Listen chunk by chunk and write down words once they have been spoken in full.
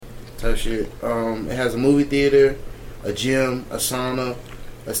type shit. It has a movie theater, a gym, a sauna,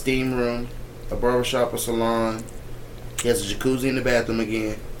 a steam room, a barbershop, a salon. He has a jacuzzi in the bathroom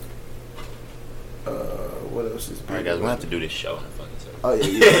again. What else is? Alright, guys, we'll have to do this show in a fucking second. Oh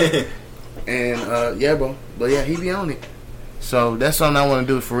yeah. And yeah, bro. But yeah, he be on it. So that's something I want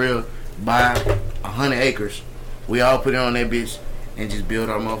to do for real. Buy 100 acres. We all put it on that bitch and just build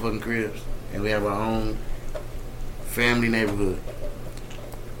our motherfucking cribs, and we have our own family neighborhood.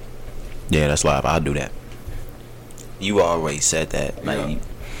 Yeah, that's live. I'll do that. You always said that. Like, Yeah.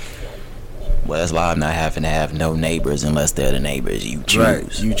 Well, that's live. Not having to have no neighbors unless they're the neighbors you choose.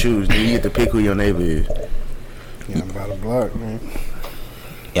 Right, you choose. You get to pick who your neighbor is. Yeah, I'm about a block, man.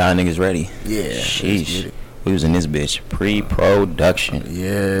 Y'all niggas ready? Yeah. let's get Sheesh. it. We was in this bitch pre-production.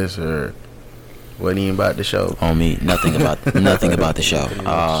 Yes, sir. Wasn't even about the show. On me, nothing about the show.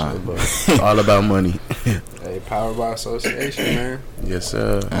 All about money. Hey, powered by association, man. Yes,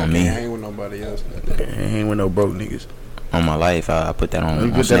 sir. On me, Can't hang with nobody else. Ain't with no broke niggas. on my life, I put that on Let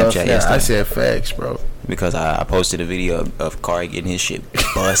me put that Snapchat on. yesterday I said facts, bro. because I posted a video of Kari getting his shit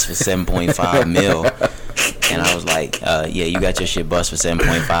bust for 7.5 mil, and I was like, yeah, you got your shit bust for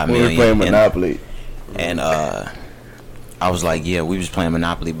 7.5 We million. were playing Monopoly. And I was like, yeah, we was playing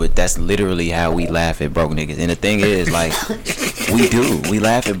Monopoly, but that's literally how we laugh at broke niggas. And the thing is, like, we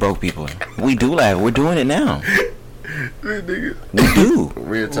laugh at broke people. We do laugh. We're doing it now. We do.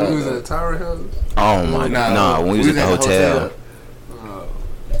 Real We talk. was at the Tower Hill. Oh my god, no, when we was at the hotel.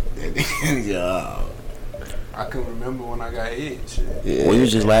 Yeah. I couldn't remember when I got hit. Shit. Yeah. We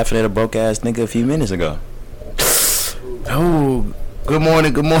was just laughing at a broke ass nigga a few minutes ago. Oh, good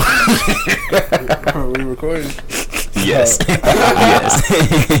morning. Good morning. Are we recording? Yes.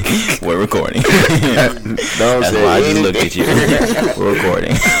 Yes. We're recording. Don't That's say why I just anything. looked at you. We're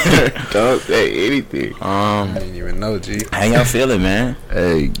recording. Don't say anything. I didn't even know, G. How y'all feeling, man?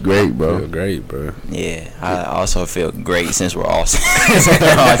 Hey, great, bro. Feel great, bro. Yeah, I also feel great since we're all just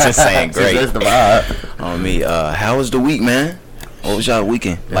saying great. That's the vibe. On me, how was the week, man? What was y'all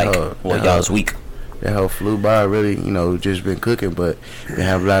weekend like? Y'all's week? That whole flew by. Really, just been cooking, but we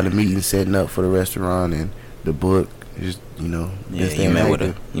have a lot of meetings setting up for the restaurant and the book. Just Yeah, been you met with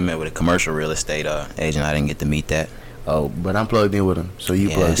active. a commercial real estate agent. I didn't get to meet that. Oh, but I'm plugged in with him, so you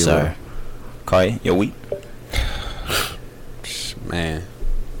Yeah, plugged in sir. with him. Kai, your week? Man,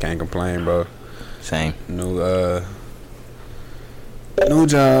 can't complain, bro. Same. New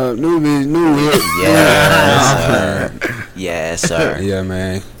job, new bitch, new look. Yes, sir. Yes, sir. Yeah,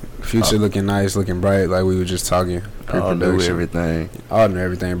 man. Future looking nice, looking bright, like we were just talking. All new Pre-production. everything. All new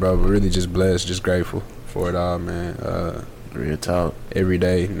everything, bro. But really just blessed, just grateful for it all, man. Real talk. Every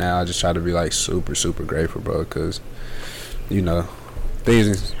day now I just try to be like super, super grateful, bro, because,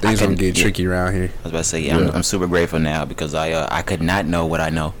 things don't get tricky around here. I was about to say, yeah. I'm super grateful now because I could not know what I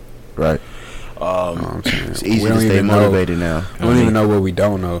know. Right. I'm saying? It's easy We to don't stay even motivated now. We don't even know what we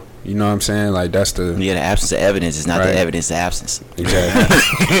don't know. You know what I'm saying? Like, that's the... Yeah, the absence of evidence is not Right. the evidence of absence.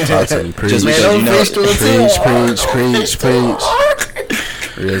 Exactly. Talk to me. Preach, Just preach, because preach.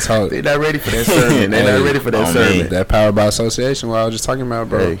 Real talk. They're not ready for that sermon. They're not ready for that oh, sermon. man. That power by association, what I was just talking about,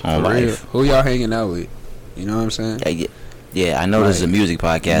 bro. Hey, on For real. life. Who y'all hanging out with? You know what I'm saying? Yeah, I know this is a music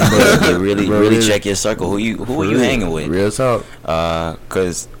podcast, but you really check your circle. Who are you hanging with? Real talk.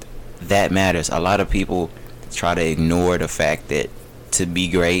 Because that matters. A lot of people try to ignore the fact that to be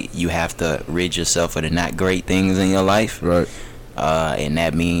great, you have to rid yourself of the not great things in your life. Right. And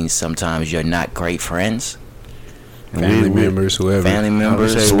that means sometimes you're not great friends, Family members, whoever.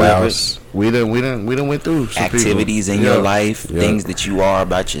 Spouse. We done went through some activities people. in your life, Yeah. things that you are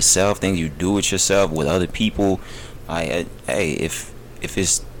about yourself, things you do with yourself, with other people. Hey, if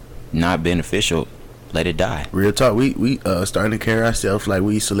it's not beneficial, let it die. Real talk. We starting to carry ourselves like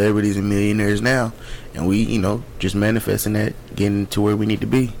we celebrities and millionaires now, and we just manifesting that, getting to where we need to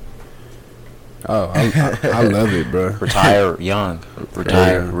be. Oh, I love it, bro. Retire young,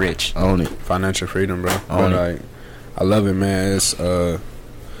 retire Yeah. rich. Own it. Financial freedom, bro. Own But, it. like, I love it, man. It's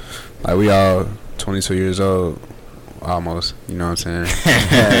like we all 22 years old, almost. You know what I'm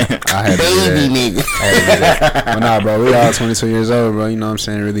saying? I had to do that. But nah, bro, we all 22 years old, bro. You know what I'm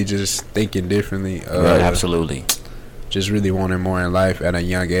saying? Really just thinking differently. Right, absolutely. Just really wanting more in life at a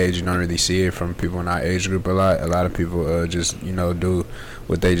young age. You don't really see it from people in our age group a lot. A lot of people just do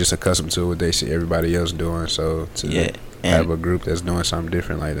what they just accustomed to, what they see everybody else doing. So to have a group that's doing something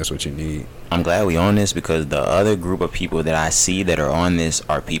different, like, that's what you need. I'm glad we on this because the other group of people that I see that are on this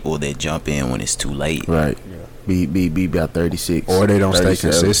are people that jump in when it's too late. Right. be about 36. Or they don't stay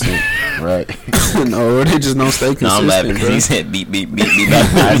 37. consistent. Right. No, or they just don't stay consistent. No, I'm laughing because bro. he said beep beep beep beep.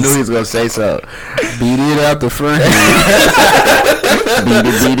 I knew he was gonna say so. Beat it out the front.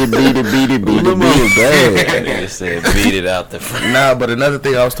 Beat it, bad. Nigga said beat it out the front. Nah, but another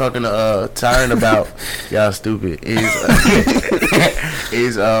thing I was talking to Tyron about, y'all stupid, is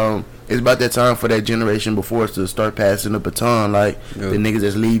it's about that time for that generation before us to start passing the baton, like the niggas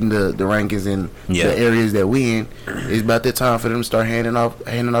that's leading the rankings in the areas that we in. It's about that time for them to start handing off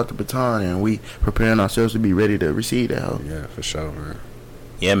the baton, and we preparing ourselves to be ready to receive that hoe. Yeah, for sure, man.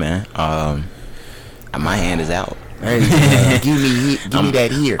 Yeah, man. My hand is out. Hey, give me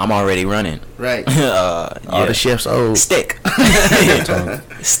that here. I'm already running. Right. All the chefs old. Stick.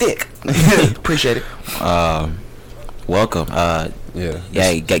 Stick. Appreciate it. Welcome. Yeah.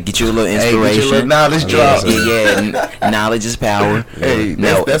 Get you a little inspiration. Hey, get you a little knowledge drop. Knowledge is power. Hey,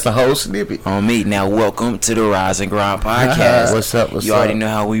 that's a whole snippet. On me. Now, welcome to the Rise and Grind podcast. What's up? You already know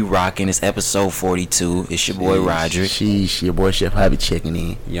how we rocking. It's episode 42. It's your boy Roderick. Sheesh, your boy Chef Hobby checking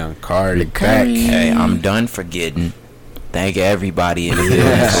in. Young Cardi. Back. Hey, I'm done forgetting. Thank everybody in the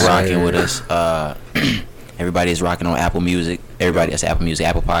building for rocking with us. Everybody is rocking on Apple Music. Everybody that's Apple Music,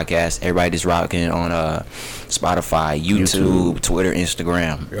 Apple Podcasts. Everybody is rocking on Spotify, YouTube, Twitter,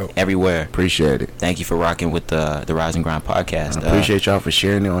 Instagram, everywhere. Appreciate it. Thank you for rocking with the Rise and Grind podcast. I appreciate y'all for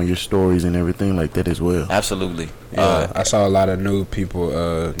sharing it on your stories and everything like that as well. Absolutely. Yeah, I saw a lot of new people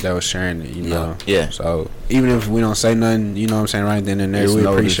that was sharing it, you know. Yeah. So even if we don't say nothing, you know what I'm saying, right then and there, we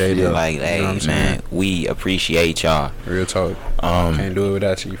appreciate it. Like, hey, man, we appreciate y'all. Real talk. Can't do it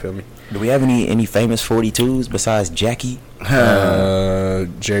without you feel me? Do we have any famous 42s besides Jackie?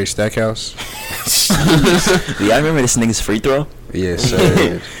 Jerry Stackhouse. Do y'all remember this nigga's free throw? Yes, sir.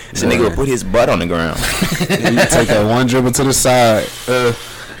 This nigga would put his butt on the ground. You take that one dribble to the side,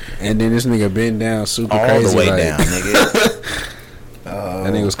 and then this nigga bend down super all crazy. The way like, down, nigga.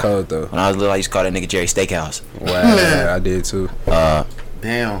 That nigga was cold though. When I was little, I used to call that nigga Jerry Steakhouse. Wow, I did too. Damn.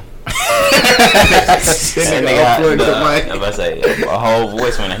 That nigga, I'm about to say a whole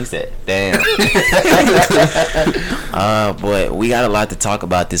voice went out. He said, "Damn." But we got a lot to talk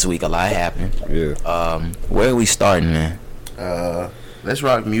about this week. A lot happened. Yeah. Where are we starting, man? Let's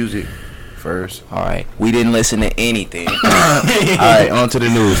rock music first. All right. We didn't listen to anything. All right, on to the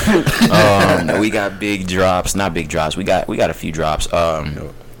news. We got big drops. Not big drops. We got a few drops.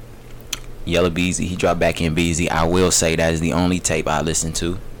 Yellow Beezy, he dropped Back in Beezy. I will say that is the only tape I listened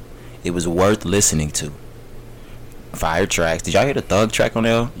to. It was worth listening to. Fire tracks. Did y'all hear the Thug track on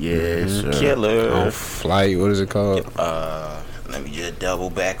there? Yes, sir. Killer. On Flight, what is it called? Let me just double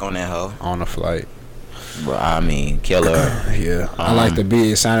back on that hoe. On a Flight. Bro, I mean, Killer. Yeah. I like the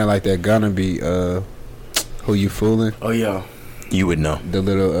beat. It sounded like that Gunna beat. Who You Fooling? Oh yeah. You would know. The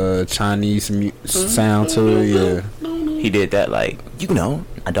little Chinese sound to it. Yeah. He did that like, you know,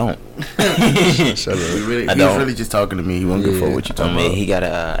 I don't. Shut up. He was really just talking to me. He wasn't good for what you talking about. He got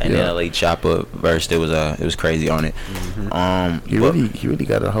an LA chopper verse. It was crazy on it. He really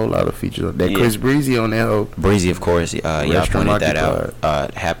got a whole lot of features on that. Chris Breezy on that whole. Breezy, of course. Y'all pointed that out.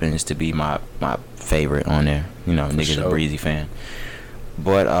 Happens to be my favorite on there. You know, niggas a Breezy fan.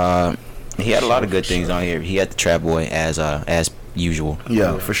 But he had a lot of good things on here. He had the Trap Boy as usual.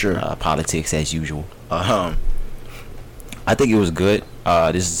 Yeah, for sure. Politics as usual. I think it was good.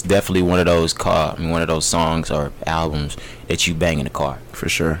 This is definitely one of those songs or albums that you bang in the car. For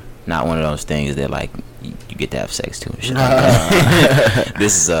sure. Not one of those things that like you get to have sex to and shit. Like that.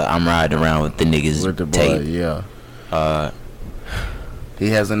 This is I'm riding around with the niggas with the tape. boy, yeah. He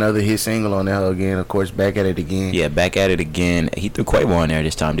has another hit single on there again. Of course, Back at It Again. Yeah, Back at It Again. He threw Quavo on there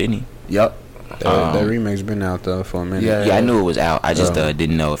this time, didn't he? Yup. That remake's been out though for a minute. Yeah, I knew it was out. I just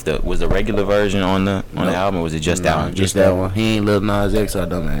didn't know if was the regular version on the album, or was it just that one? Just that one. He ain't Lil Nas X, I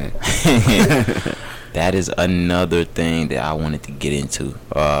don't know. That is another thing that I wanted to get into.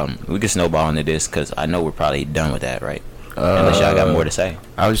 We can snowball into this because I know we're probably done with that, right? Unless y'all got more to say.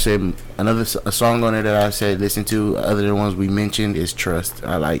 I would say a song on there that I said listen to other than ones we mentioned is Trust.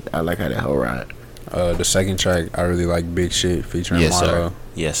 I like how that whole ride. The second track I really like, Big Shit featuring Marlo. Sir.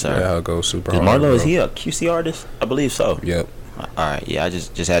 Yes, sir. That how goes super hard. Marlo, is he a QC artist? I believe so. Yep. Alright, yeah, I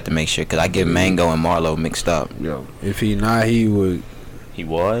just had to make sure because I get Mango and Marlo mixed up. Yo. If he not, he would. He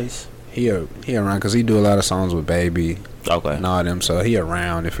was? He around because he do a lot of songs with Baby. Okay. And all them, so he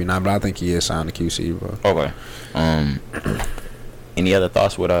around if he not, but I think he is signed to QC, bro. Okay. Any other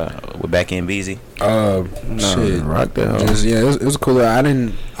thoughts with Back in Beezy? Shit, rock that. Just, yeah, it was cool. I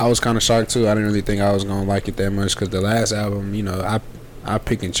was kind of shocked too. I didn't really think I was gonna like it that much because the last album, you know, I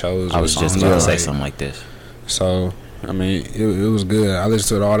pick and chose. I was just about to say something like this. So I mean, it was good. I listened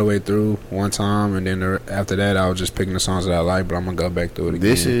to it all the way through one time, and then after that, I was just picking the songs that I like. But I'm gonna go back through it again.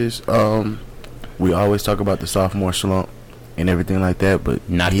 This is we always talk about the sophomore slump and everything like that, but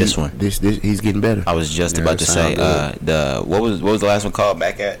not this one. This he's getting better. I was just about to say what was the last one called?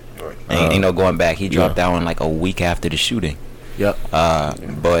 Back at ain't no going back. He dropped that one like a week after the shooting. Yep.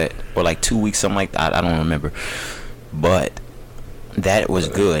 But or like 2 weeks, something like that. I don't remember. But that was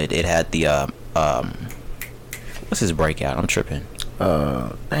good. It had the what's his breakout? I'm tripping.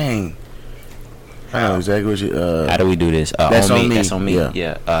 Dang. I know exactly what you. How do we do this? That's on me. That's on me.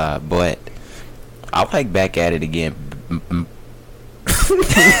 Yeah. But I like Back at It again. I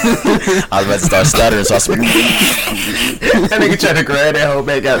was about to start stuttering, so I was that nigga trying to grab that whole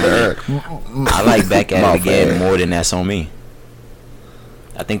back out the earth. I like Back at It again more than That's on Me.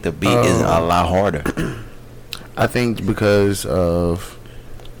 I think the beat is a lot harder. I think because of,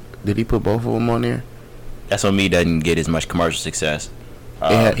 did he put both of them on there? That's on Me doesn't get as much commercial success.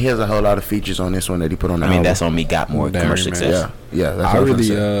 He has a whole lot of features on this one that he put on the album. That's on Me got more commercial success. Yeah. That's I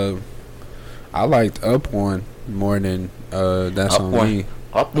really I liked Up One more than That's Up on One. Me.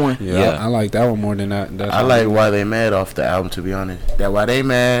 Up One. Yeah. I like that one more than that. I like Why They Mad off the album, to be honest. That Why They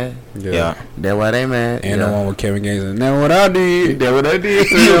Mad. Yeah. That Why They Mad. And the one with Kevin Gaines. And that what I did. That what I did.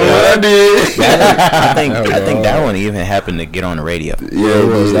 That what I did. I think that one even happened to get on the radio. Yeah, it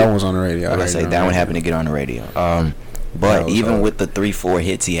was. That one's on the radio. I say that one happened to get on the radio. But even with the 3-4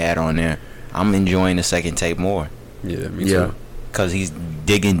 hits he had on there, I'm enjoying the second tape more. Yeah, me too. Because he's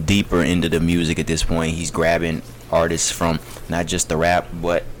digging deeper into the music at this point. He's grabbing artists from not just the rap,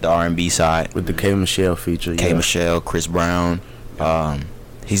 but the R&B side. With the K. Michelle feature. K. Michelle, Chris Brown.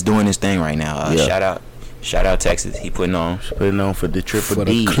 He's doing his thing right now. Shout out Texas. He putting on for the Triple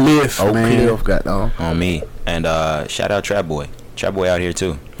D. Cliff, man. Cliff got on me. And shout out Trap Boy. Trap Boy out here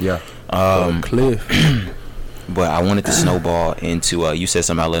too. Yeah. Cliff. But I wanted to snowball into you said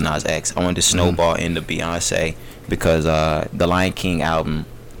something about Lil Nas X. I wanted to snowball into Beyonce because the Lion King album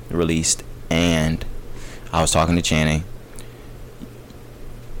released, and I was talking to Channing.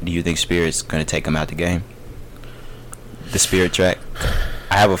 Do you think Spirit's gonna take him out the game? The Spirit track.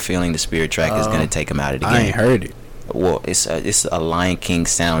 I have a feeling the Spirit track is gonna take him out of the game. I ain't heard it. Well, it's a Lion King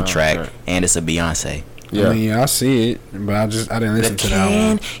soundtrack, and it's a Beyonce. Yeah. I mean, I see it, but I didn't listen to that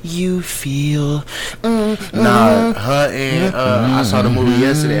one. Can you feel? Nah, her and I saw the movie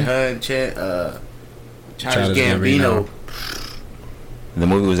yesterday. Her and Childish Gambino. The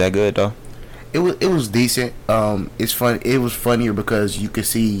movie was that good though? It was decent. It's fun. It was funnier because you could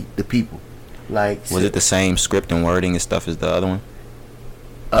see the people. Like, was it the same script and wording and stuff as the other one?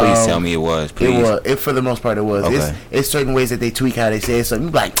 Please tell me it was. Please. It was. For the most part, it was. Okay. It's certain ways that they tweak how they say something.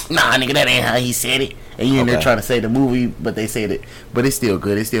 You be like, nah, nigga, that ain't how he said it. And you in there trying to say the movie, but they said it. But it's still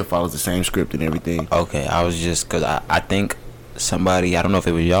good. It still follows the same script and everything. Okay, I was just because I think somebody, I don't know if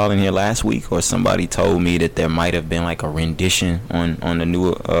it was y'all in here last week or somebody told me that there might have been like a rendition on the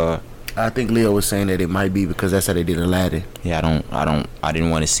new. I think Leo was saying that it might be because that's how they did Aladdin. Yeah, I didn't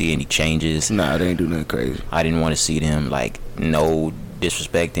want to see any changes. Nah, they ain't do nothing crazy. I didn't want to see them like no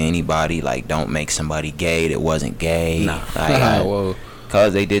disrespect to anybody, like don't make somebody gay that wasn't gay. Nah. Like,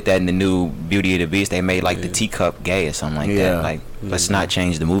 cause they did that in the new Beauty of the Beast. They made like the teacup gay or something like that. Like, let's not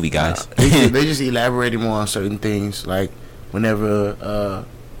change the movie, guys. They just elaborated more on certain things. Like whenever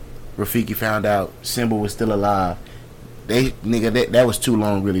Rafiki found out Simba was still alive, that was too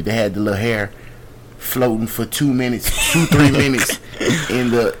long. Really, they had the little hair floating for 3 minutes in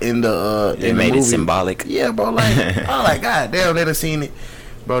the made movie. It symbolic. Yeah, bro. Like, oh, like, god damn, they done seen it.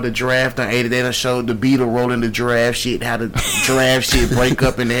 Bro, the giraffe done ate it. They done showed the beetle rolling the giraffe shit, how the giraffe shit break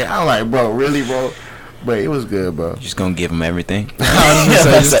up in there. I'm like, bro, really, bro? But it was good, bro. Just gonna give them everything.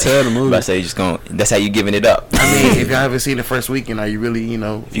 Just tell the movie. I say that's how you giving it up. I mean, if y'all haven't seen the first weekend, are you really,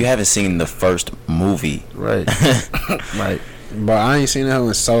 If you haven't seen the first movie, right, right. But I ain't seen that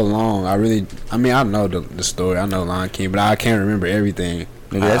in so long. I know the story. I know Lion King, but I can't remember everything.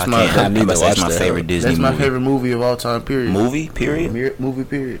 Nigga, that's my favorite Disney movie. That's my movie. favorite movie of all time, period. Movie, period? Movie,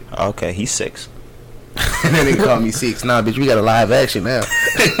 period. Okay, he's 6. And then they call me 6. Nah, bitch, we got a live action now.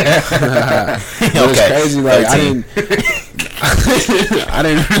 It's crazy. Like, I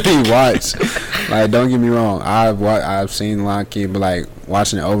didn't really watch. Like, don't get me wrong. I've seen Lion King, but like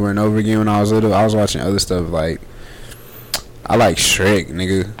watching it over and over again when I was little, I was watching other stuff. Like, I like Shrek,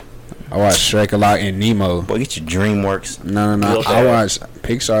 nigga. I watch Shrek a lot and Nemo. Boy, get your DreamWorks. No. I watch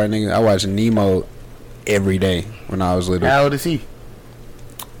Pixar, nigga. I watch Nemo every day when I was little. How old is he?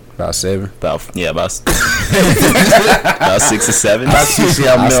 About 7. About 6 or 7. I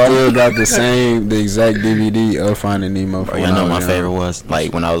still got the exact DVD of Finding Nemo. Bro, y'all know my favorite was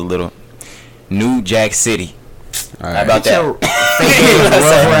like when I was little. New Jack City. How about that?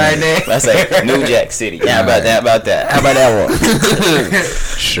 Let's say New Jack City. Yeah, how about that? How about that one?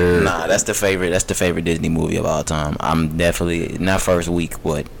 Sure. Nah, that's the favorite Disney movie of all time. I'm definitely not first week,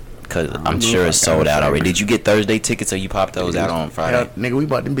 but because I'm sure it's sold out already. Did you get Thursday tickets or you popped those out on Friday? Yeah, nigga, we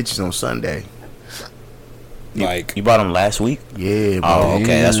bought them bitches on Sunday. You bought them last week? Yeah, bro. Oh,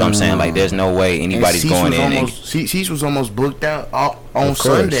 okay. That's what I'm saying. Like, there's no way anybody's going in. Seats was almost booked out on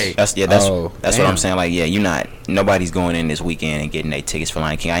Sunday. That's what I'm saying. Like, yeah, nobody's going in this weekend and getting their tickets for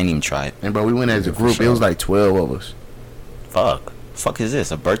Lion King. I didn't even try it. And bro, we went as a group. It was like 12 of us. Fuck is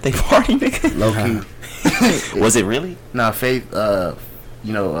this? A birthday party, nigga? Low key. Was it really? Nah, Faith.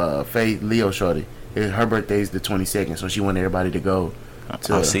 Faith Leo shorty. Her birthday is the 22nd, so she wanted everybody to go.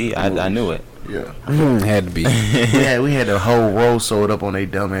 See, I knew it. Yeah, had to be. we had the whole row sold up on they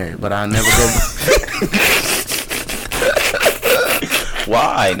dumb ass, but I never go.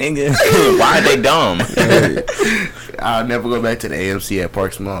 Why, nigga? Why are they dumb? I'll never go back to the AMC at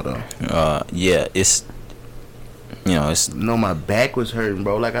Parks Mall though. Yeah, it's my back was hurting,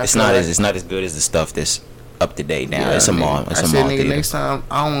 bro. Like it's not as good as the stuff that's up to date now. Yeah, it's a mall. It's a mall nigga, next time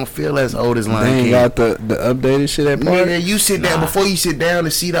I don't want to feel as old as Lion King. They ain't got the updated shit at Park. Nigga, you sit down before you sit down.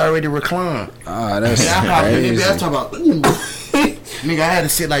 The seat already reclined. Ah, that's crazy. I talk about. Nigga, I had to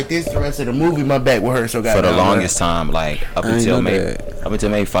sit like this the rest of the movie. My back would hurt so goddamn. For the longest time, like up until maybe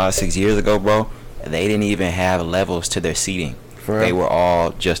 5-6 years ago, bro, they didn't even have levels to their seating. They were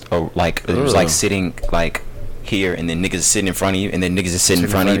all just it was like sitting like here, and then niggas is sitting in front of you, and then niggas is sitting in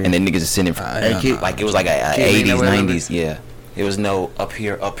front of you, and then niggas is sitting in front of you. Like it was like a 80s, 90s, yeah. It was no up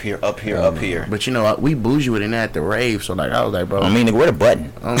here. But you know, we bougie with it at the rave, so like I was like, bro. I mean, nigga, where the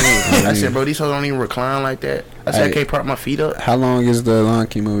button? I said, bro, these hoes don't even recline like that. I said, I can't prop my feet up. How long is the Lion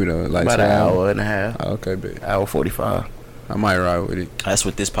King movie though? Like about an hour and a half. Oh, okay, big. Hour 45. I might ride with it. That's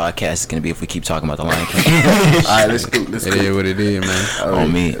what this podcast is gonna be if we keep talking about the Lion King. Alright, let's scoot. It is what it is, man.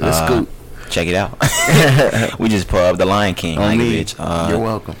 On me. Let's scoot. Check it out. We just put up the Lion King. On me. Bitch. You're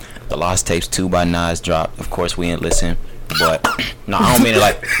welcome. The Lost Tapes 2 by Nas dropped. Of course we didn't listen, but no, I don't mean it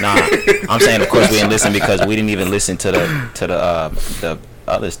like I'm saying of course we didn't listen because we didn't even listen to the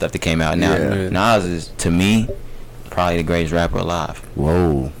other stuff that came out. Now Nas is, to me, probably the greatest rapper alive.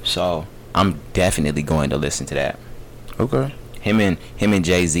 Whoa. So I'm definitely going to listen to that. Okay. Him and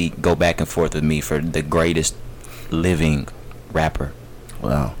Jay-Z go back and forth with me for the greatest living rapper.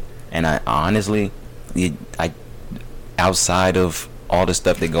 Wow. And I honestly, outside of all the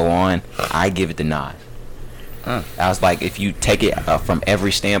stuff that go on, I give it to Nas. I was like, if you take it from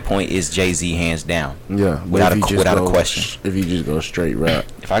every standpoint, is Jay-Z hands down. Yeah, without a question. If you just go straight rap,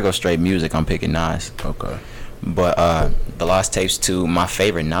 if I go straight music, I'm picking Nas. Okay. But the Lost Tapes 2, my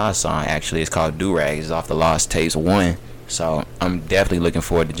favorite Nas song actually is called Do Rag. It's off the Lost Tapes 1. So I'm definitely looking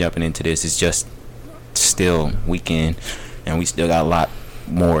forward to jumping into this. It's just still weekend, and we still got a lot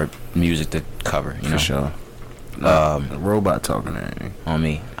more music to cover, you know. For sure. Robot talking at me. On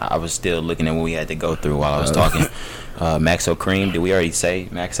me. I was still looking at what we had to go through while I was talking. Maxo Cream, did we already say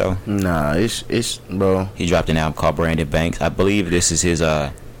Maxo? Nah, it's bro. He dropped an album called Brandon Banks. I believe this is his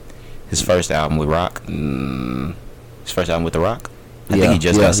first album with Rock. His first album with The Rock? I think he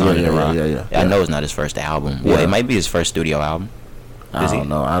just got signed to The Rock. Yeah. I know it's not his first album. Well, it might be his first studio album. I don't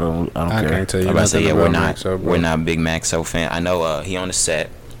know. I don't care. I can't tell you. I'm about to say, we're not Maxo, we're not big Maxo fan. I know he on the set,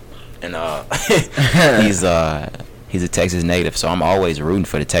 and he's a Texas native, so I'm always rooting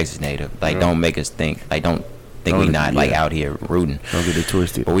for the Texas native. Like, don't make us think. Like, don't think we not like out here rooting. Don't get it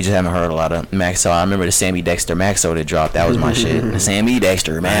twisted. But we just haven't heard a lot of Maxo. I remember the Sammy Dexter Maxo that dropped. That was my shit. The Sammy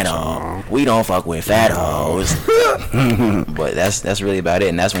Dexter, man, we don't fuck with fat hoes. But that's really about it.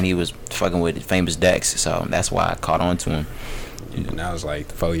 And that's when he was fucking with Famous Dex. So that's why I caught on to him. And that was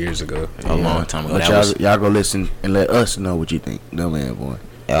like 4 years ago. A long time ago. But y'all go listen and let us know what you think. No man, boy.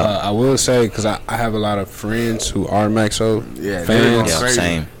 I will say, because I have a lot of friends who are Maxo fans. Yeah,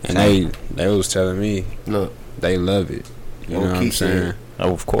 same. And they was telling me, look, they love it. You know what I'm saying?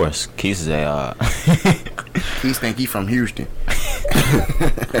 Oh, of course. Keith is Keith think he from Houston.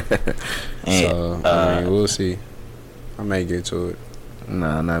 So, I mean, we'll see. I may get to it.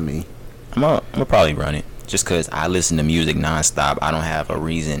 Nah, not me. I'm gonna probably run it. Just because I listen to music nonstop, I don't have a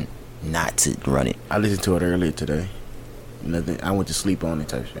reason not to run it. I listened to it earlier today. Nothing. I went to sleep on it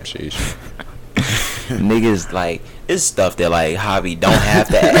type shit. Niggas, like, it's stuff that, like, Hobby don't have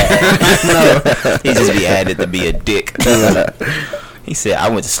to add. He just be added to be a dick. He said, I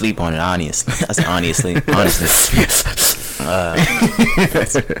went to sleep on it, honestly. That's honestly.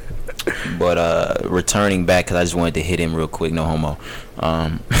 But returning back, because I just wanted to hit him real quick, no homo.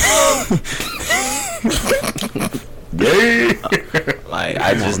 Like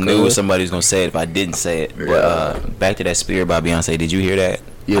I just knew somebody was gonna say it if I didn't say it. But back to that Spirit by Beyonce. Did you hear that?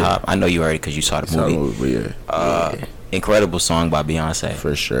 Yeah, I know you heard it because you saw the movie. Incredible song by Beyonce.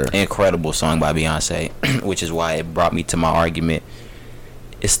 For sure. Incredible song by Beyonce, which is why it brought me to my argument.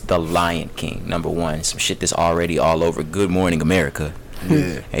 It's The Lion King, number one. Some shit that's already all over Good Morning America.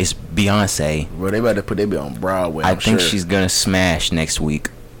 Yeah. It's Beyonce. Bro, they about to put that bit on Broadway. I think she's gonna smash next week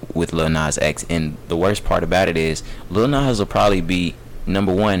with Lil Nas X. And the worst part about it is Lil Nas will probably be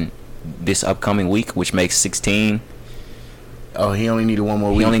number one this upcoming week, which makes 16. Oh, he only needed one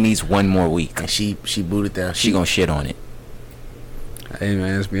more week. He only needs one more week. And she booted that. She gonna shit on it. Hey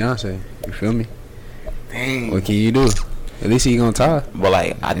man, it's Beyonce. You feel me? Dang. What can you do? At least he gonna tie. But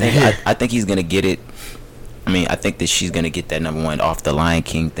like, I think he's gonna get it. I mean, I think that she's gonna get that number one off the Lion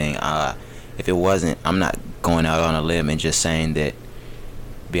King thing. If it wasn't, I'm not going out on a limb and just saying that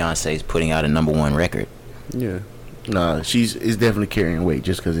Beyonce's putting out a number one record. Yeah. Nah, it's definitely carrying weight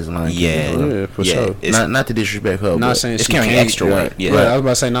just because it's Lion King. Yeah, for sure. Not to disrespect her. Not saying it's she carrying can't, extra weight. Yeah, I was about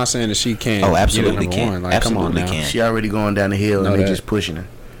to say, not saying that she can't. Oh, absolutely get can. One. Like, Absolutely come on now. can. She already going down the hill and they that. just pushing her.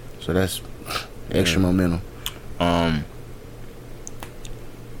 So that's extra momentum.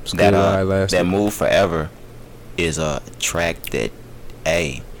 That Move Forever is a track that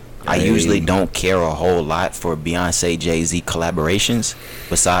I usually don't care a whole lot for Beyonce Jay-Z collaborations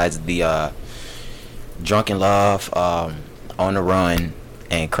besides the Drunk in Love, On the Run,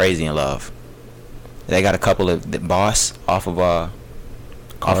 and Crazy in Love. They got a couple of the Boss off of the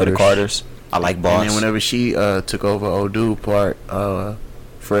Carters. I like Boss. And then whenever she took over Old Dude part,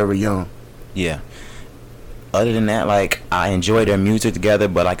 Forever Young. Yeah. Other than that, like, I enjoy their music together,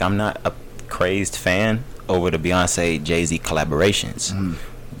 but like I'm not a crazed fan over the Beyonce Jay-Z collaborations.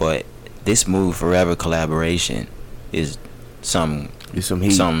 But this Move Forever collaboration is some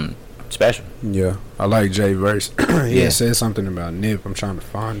special. Yeah, I like Jay verse. He said something about Nip. I'm trying to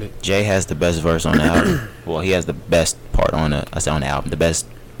find it. Jay has the best verse on the album. Well, he has the best part on the album. The best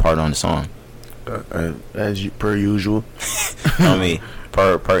part on the song. Per usual. I mean,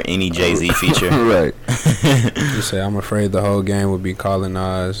 per any Jay-Z feature. Right. He said, I'm afraid the whole game would be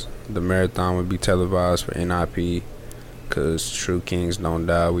colonized. The marathon would be televised for NIP. Cause true kings don't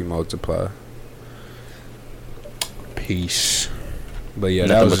die, we multiply. Peace. But yeah,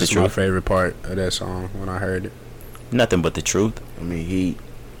 that was just my favorite part of that song when I heard it. Nothing but the truth. I mean, he.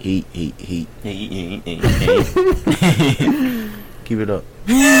 Keep it up.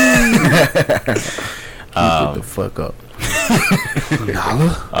 Keep it the fuck up.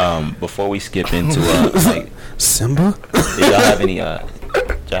 Before we skip into like Simba, did y'all have any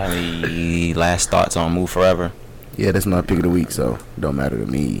last thoughts on Move Forever? Yeah, that's my pick of the week, so it don't matter to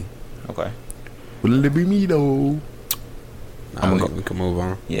me. Okay. Will it be me though? We can move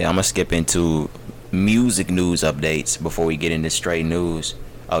on. Yeah, I'm gonna skip into music news updates before we get into straight news.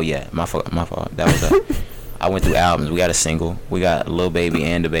 Oh yeah, my fault. That was I went through albums. We got a single. We got Lil Baby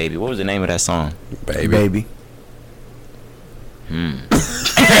and DaBaby. What was the name of that song? Baby.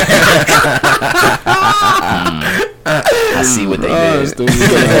 I see what they did.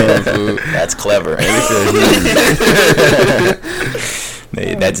 That's clever.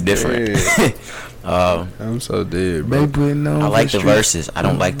 That's different. I'm so dead, bro. I like the verses. I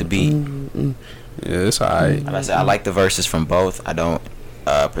don't like the beat. Yeah, it's alright. Like I said, I like the verses from both. I don't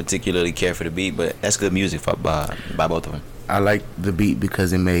particularly care for the beat, but that's good music by both of them. I like the beat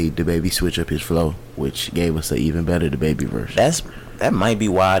because it made DaBaby switch up his flow, which gave us an even better DaBaby verse. That might be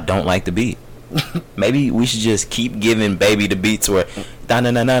why I don't like the beat. Maybe we should just keep giving Baby the beats where let's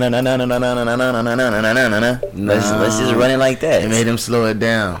just run it like that. It made him slow it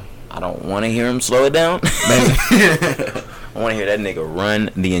down. I don't want to hear him slow it down. I want to hear that nigga run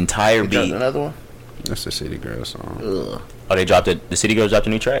the entire beat. Another one? That's the City Girl song. Ugh. Oh, they dropped it. The City Girls dropped a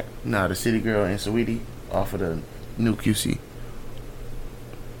new track. Nah, the City Girl and Saweetie off of the new QC.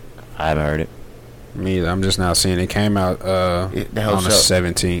 I haven't heard it. Me either. I'm just now seeing it came out on the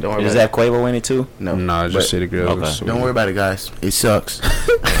 17th. Is that Quavo in it too? No, it's just City Girls. Okay. Don't worry about it, guys. It sucks.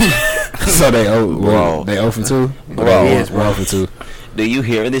 So they 0 for 2? Bro, Yes, 0 for 2. Do you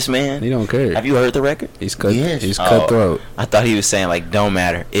hear this man? He don't care. Have you heard the record? He's cut. Yes. He's cutthroat. I thought he was saying like, don't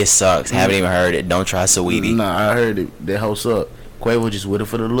matter. It sucks. Haven't even heard it. Don't try Saweetie. Nah, I heard it. That whole suck. Quavo just with it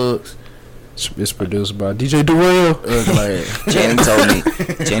for the looks. It's produced by DJ Durrell.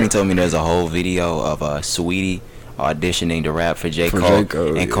 Channing told me there's a whole video of Saweetie auditioning to rap for J. Cole,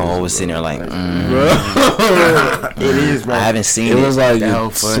 and Cole was sitting there like, It is, bro. I haven't seen it. It was like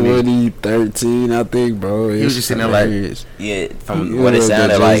 2013, I think, bro. He was just sitting there like, yeah, from what it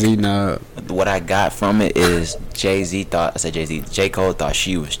sounded like, what I got from it is J Cole thought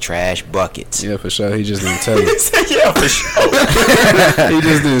she was trash buckets. Yeah, for sure. He just didn't tell you. Yeah, for sure. He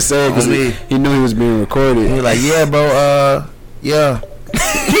just didn't say it because he knew he was being recorded. He was like, yeah, bro, yeah.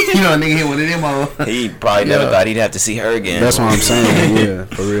 You know, a nigga hit one of them all. He probably never thought he'd have to see her again. That's what I'm saying. Yeah,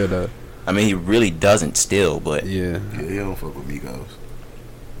 for real though. I mean, he really doesn't still, but yeah, he don't fuck with Migos.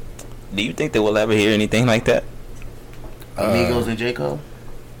 Do you think that we'll ever hear anything like that? Migos and J. Cole?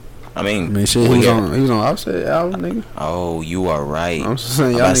 I mean, shit, he was on Offset album, nigga. Oh, you are right. I'm just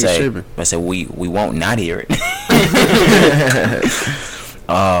saying, y'all niggas tripping. I said we won't not hear it.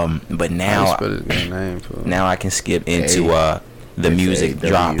 But now I can skip into the music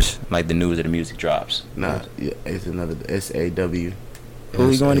drops, like the news of the music drops. Nah, yeah, it's another SAW. Who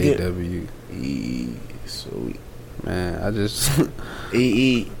are you going to get? Sweet. Man, I just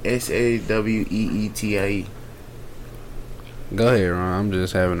SAWEETIE. Go ahead, Ron. I'm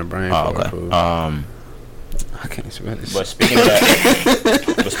just having a brain fart. Okay. I can't spell this. But speaking of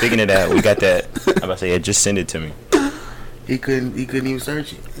that, we got that. I'm about to say, just send it to me. He couldn't even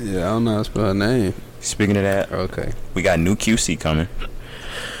search it. Yeah, I don't know how to spell her name. Speaking of that, okay, we got new QC coming.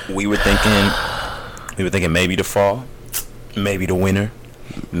 We were thinking maybe the fall, maybe the winter,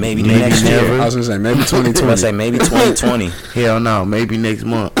 maybe the next year. I was gonna say maybe 2020. I was say maybe 2020. Hell no, maybe next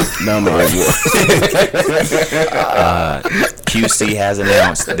month. No, QC has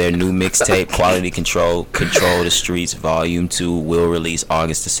announced their new mixtape, Quality Control the Streets Volume 2, will release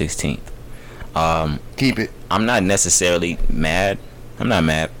August the 16th. Keep it. I'm not necessarily mad. I'm not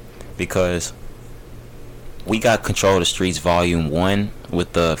mad because we got Control the Streets Volume 1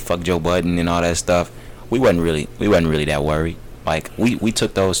 with the Fuck Joe Budden and all that stuff. We wasn't really that worried. Like we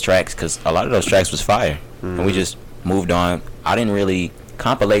took those tracks because a lot of those tracks was fire, and we just moved on. I didn't really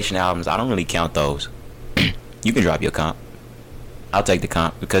compilation albums. I don't really count those. You can drop your comp. I'll take the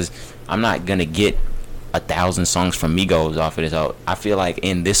comp because I'm not gonna get 1,000 songs from Migos off of this. I feel like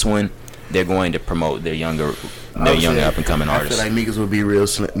in this one they're going to promote their younger up and coming artists. I feel like Migos would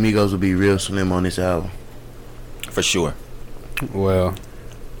be real slim on this album. For sure. Well,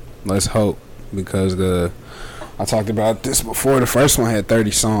 let's hope because I talked about this before. The first one had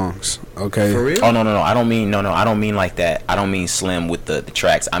 30 songs. Okay. For real? Oh no. I don't mean I don't mean like that. I don't mean slim with the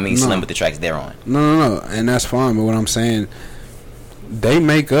tracks. I mean slim with the tracks they're on. No. And that's fine. But what I'm saying, they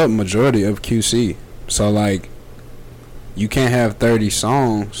make up majority of QC. So like, you can't have 30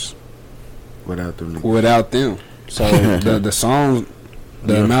 songs without them. So the songs,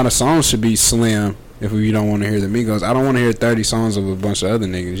 amount of songs should be slim. If you don't want to hear the Migos, I don't want to hear 30 songs of a bunch of other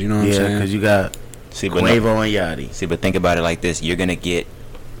niggas. You know what I'm saying? Yeah, because you got Quavo and Yachty. See, but think about it like this: you're gonna get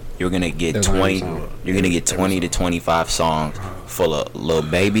 20 to 25 songs full of Lil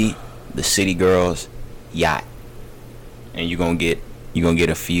Baby, the City Girls, Yacht, and you're gonna get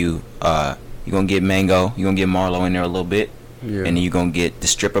a few. You're gonna get Mango, you're gonna get Marlo in there a little bit, and then you're gonna get the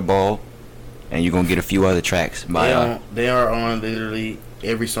Stripper Ball, and you're gonna get a few other tracks. They are on literally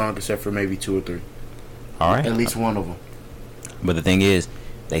every song except for maybe 2 or 3. All right, at least one of them. But the thing is,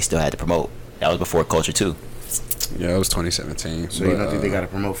 they still had to promote. That was before Culture 2. Yeah, it was 2017. So you don't think they got to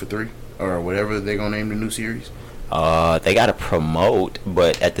promote for 3 or whatever they're gonna name the new series? They got to promote,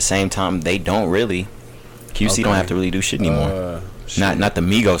 but at the same time, they don't really. QC don't have to really do shit anymore. Not the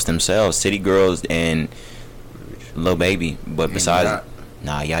Migos themselves, City Girls and Lil Baby. But besides,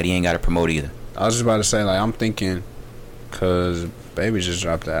 Yachty ain't got to promote either. I was just about to say, like, I'm thinking, cause Baby just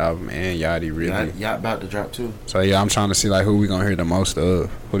dropped the album and Yachty really. Yacht about to drop too. So yeah, I'm trying to see like who we gonna hear the most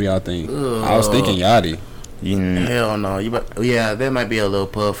of. Who do y'all think? I was thinking Yachty. Hell no, there might be a little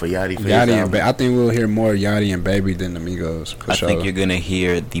puff for Yachty. I think we'll hear more Yachty and Baby than the Migos. I think you're gonna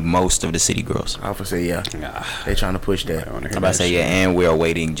hear the most of the City Girls. I would say they trying to push that. I'm about to say and we're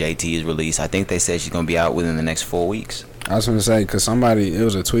awaiting JT's release. I think they said she's gonna be out within the next 4 weeks. I was gonna say because it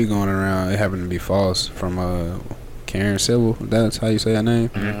was a tweet going around. It happened to be false from Karen Civil. That's how you say her name.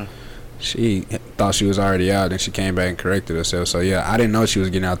 Mm-hmm. She thought she was already out, then she came back and corrected herself. So yeah, I didn't know she was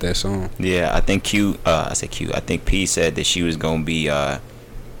getting out that soon. Yeah, I think I think P said that she was gonna be. It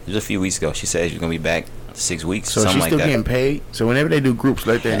was a few weeks ago. She said she was gonna be back 6 weeks. So something she's still like that. getting paid. So whenever they do groups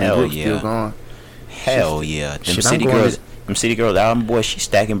like that, the groups still going. Hell yeah, them City Girls album, boy, she's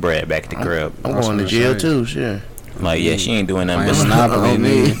stacking bread back at the crib. I'm going to jail too, sure. Like she ain't doing nothing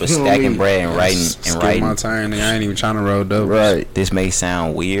but stacking bread and writing. My turn, I ain't even trying to roll dope. Right. This may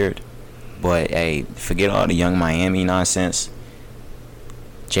sound weird, but hey, forget all the Young Miami nonsense.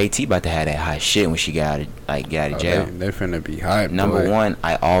 JT about to have that hot shit when she got out of jail. They finna be hype. Number one,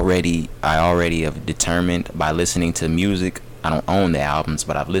 I already have determined by listening to music. I don't own the albums,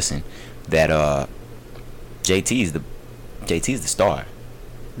 but I've listened that JT's the star.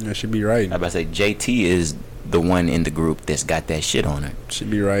 Yeah, she be writing. I about to say JT is the one in the group that's got that shit on her. She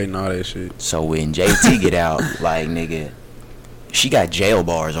be writing all that shit. So when JT get out, like nigga, she got jail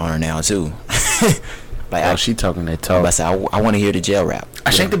bars on her now too. Like, she talking that I talk. say I want to hear the jail rap. I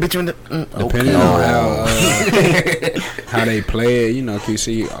shanked the bitch in the. Depending on how they play it, you know,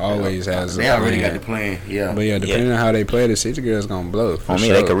 QC always has. They already got the plan, yeah. But yeah, depending on how they play, the City Girls gonna blow. I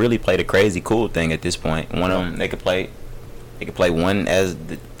mean, they could really play the crazy cool thing at this point. One of them, they could play one as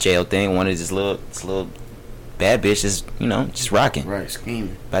the jail thing. One is this little bad bitch is, you know, just rocking. Right,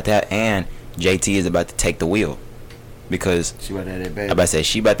 scheming. About that, and JT is about to take the wheel. Because she about to have that baby. I about to say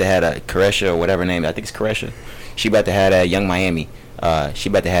she about to have a Caresha or whatever name. I think it's Caresha. She about to have that Young Miami. She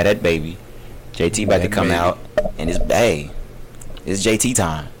about to have that baby. JT about to come baby. Out and it's JT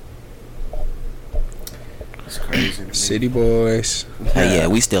time. It's crazy. City Boys. Yeah,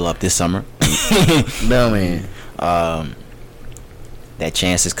 we still up this summer. No man. That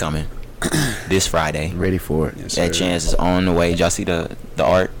chance is coming this Friday. Ready for it. Yes, that chance is on the way. Y'all see the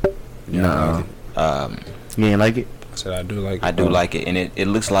art? No. You ain't like it? I said I do like it. I do like it, and it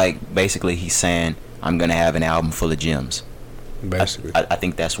looks like basically he's saying I'm gonna have an album full of gems. Basically, I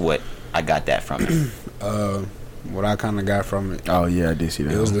think that's what I got that from it. What I kind of got from it. Oh yeah, I did see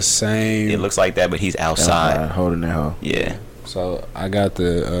that. It was the same. It looks like that, but he's outside holding that hoe. Yeah. So I got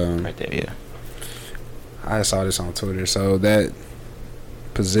the right there. Yeah. I saw this on Twitter. So that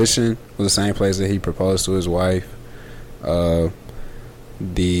position was the same place that he proposed to his wife. The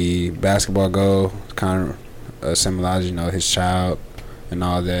basketball goal kind of symbolizes, you know, his child and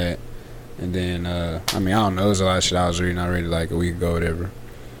all that. And then, I mean, I don't know. There's a lot of shit I was reading already like a week ago, whatever.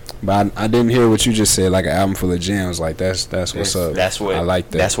 But I didn't hear what you just said, like an album full of gems. Like, that's what's up. That's what I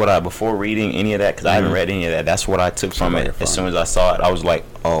like that. That's what before reading any of that, because I haven't read any of that, that's what I took from it. As soon as I saw it, I was like,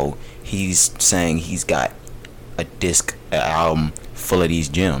 oh, he's saying he's got an album full of these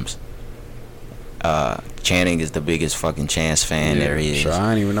gems. Channing is the biggest fucking Chance fan there is. Sure, I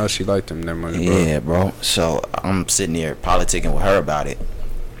didn't even know she liked him that much, bro. Yeah, bro. So I'm sitting there politicking with her about it,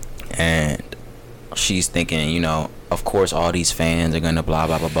 and she's thinking, you know, of course all these fans are gonna blah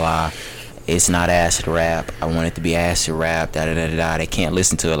blah blah blah. It's not acid rap. I want it to be acid rap. Da da da da. They can't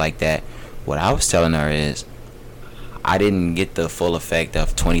listen to it like that. What I was telling her is, I didn't get the full effect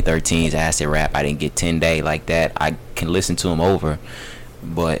of 2013's acid rap. I didn't get 10 Day like that. I can listen to them over,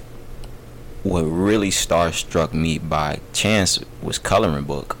 but what really starstruck me by Chance was Coloring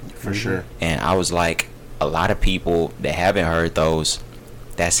Book. For sure. And I was like, a lot of people that haven't heard those,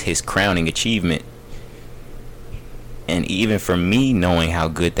 that's his crowning achievement. And even for me, knowing how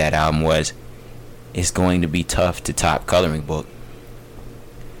good that album was, it's going to be tough to top Coloring Book.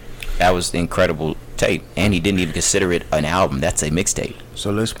 That was incredible tape. And he didn't even consider it an album. That's a mixtape. So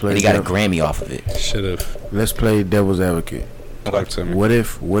let's play. And he got a Grammy off of it. Should've. Let's play Devil's Advocate. Okay. What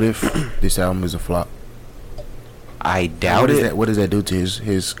if this album is a flop? I doubt it. What does that do to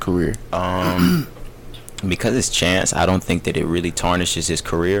his career? Because it's Chance, I don't think that it really tarnishes his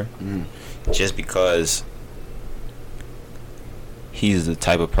career. Just because he's the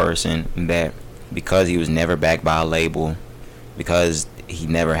type of person that, because he was never backed by a label, because he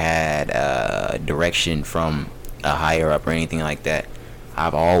never had direction from a higher up or anything like that,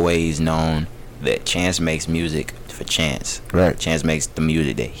 I've always known that Chance makes music for Chance. Right. Chance makes the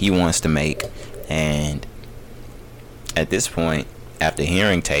music that he wants to make, and at this point, after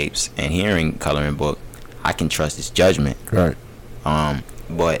hearing tapes and hearing Coloring Book, I can trust his judgment. Right.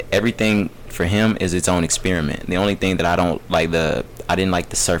 But everything for him is its own experiment. The only thing that I didn't like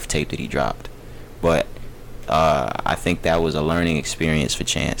the Surf tape that he dropped, but I think that was a learning experience for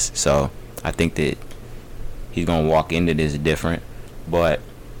Chance. So I think that he's gonna walk into this different. But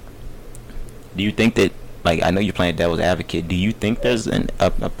do you think that, like, I know you're playing devil's advocate, do you think there's a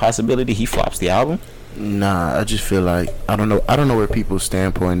possibility he flops the album? Nah, I just feel like I don't know where people's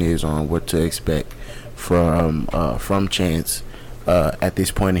standpoint is on what to expect from Chance at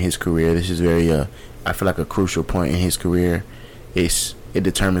this point in his career. This is very I feel like a crucial point in his career. It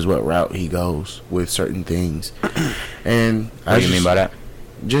determines what route he goes with certain things. And what do you mean by that?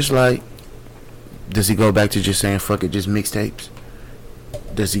 Just like, does he go back to just saying fuck it, just mixtapes?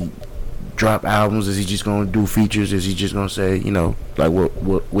 Does he drop albums? Is he just gonna do features? Is he just gonna say, you know, like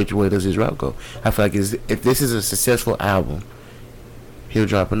which way does his route go? I feel like if this is a successful album, he'll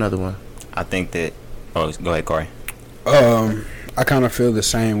drop another one. I think that. Oh, go ahead, Corey. I kind of feel the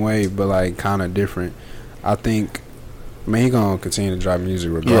same way, but like kind of different. I think, he gonna continue to drop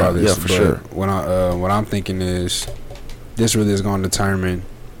music regardless. Yeah, for sure. What I'm thinking is, this really is gonna determine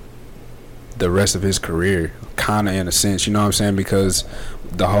the rest of his career, kind of, in a sense. You know what I'm saying? Because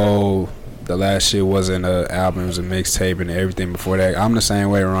the whole the last shit wasn't an album, it was a mixtape and everything before that. I'm the same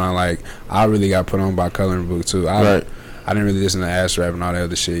way around. Like, I really got put on by Coloring Book too. I didn't really listen to ass rap and all that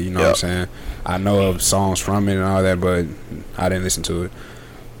other shit. You know what I'm saying? I know of songs from it and all that, but I didn't listen to it.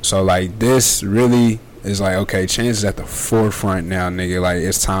 So like, this really is like, okay, Chance is at the forefront now, nigga. Like,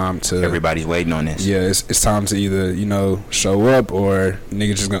 it's time to. Everybody's waiting on this. Yeah, it's time to either, you know, show up or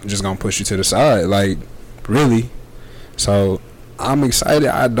nigga just gonna push you to the side. Like, really. So I'm excited.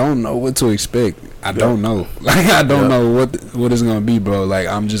 I don't know what to expect. I don't know. Like, I don't know what it's gonna be, bro. Like,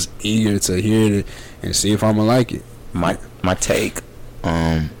 I'm just eager to hear it and see if I'm gonna like it. My take.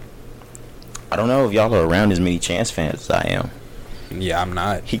 I don't know if y'all are around as many Chance fans as I am. Yeah, I'm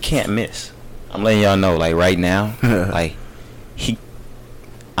not. He can't miss. I'm letting y'all know, like, right now, like,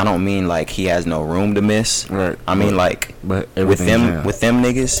 I don't mean like he has no room to miss. Right. I mean, like, but with them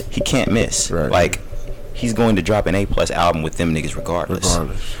niggas, he can't miss. Right. Like, he's going to drop an A+ album with them niggas regardless.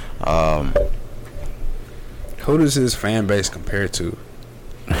 Who does his fan base compare to?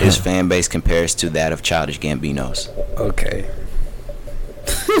 His fan base compares to that of Childish Gambino's. Okay.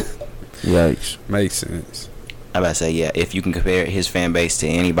 Yikes. Makes sense. I'm about to say, yeah, if you can compare his fan base to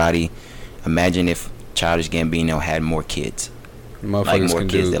anybody, imagine if Childish Gambino had more kids. Like, more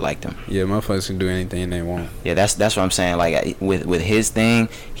kids that liked him. Yeah, motherfuckers can do anything they want. Yeah, that's what I'm saying. Like, with his thing,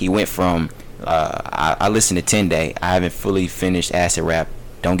 he went from I listened to 10 Day. I haven't fully finished Acid Rap.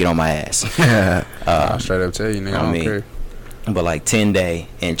 Don't get on my ass. I'll straight up tell you, nigga, I don't care. But like 10 Day,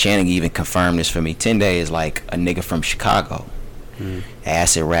 and Channing even confirmed this for me. 10 Day is like a nigga from Chicago.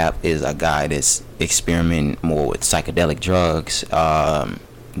 Acid Rap is a guy that's experimenting more with psychedelic drugs.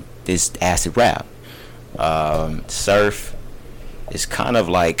 This Acid Rap. Surf is kind of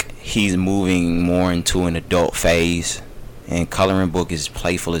like he's moving more into an adult phase, and Coloring Book is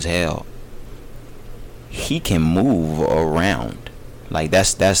playful as hell. He can move around. Like,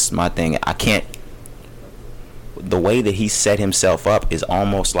 that's my thing. I can't. The way that he set himself up is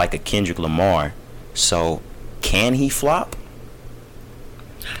almost like a Kendrick Lamar. So, can he flop?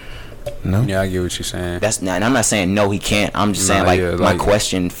 No. Yeah, I get what you're saying. And I'm not saying no, he can't. I'm just saying, like, my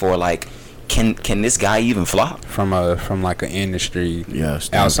question for, like, can this guy even flop from like an industry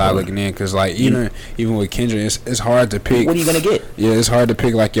outside looking in? Because like even with Kendrick, it's hard to pick. What are you gonna get? Yeah, it's hard to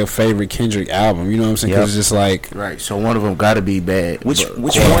pick like your favorite Kendrick album. You know what I'm saying? Because it's just like So one of them got to be bad. Which quote,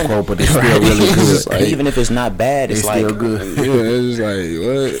 one? Unquote, but it's still really good. Like, even if it's not bad, it's like still good. Yeah, it's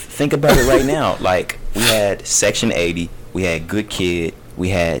like what? Think about it right now. Like, we had Section 80, we had Good Kid, we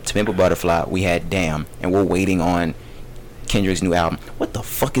had To Pimp a Butterfly, we had Damn, and we're waiting on Kendrick's new album. What the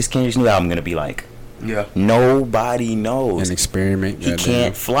fuck is Kendrick's new album gonna be like? Yeah. Nobody knows. An experiment. He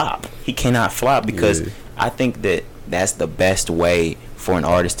can't flop. He cannot flop because I think that that's the best way for an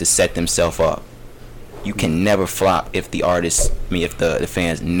artist to set themselves up. You can never flop if the artist, if the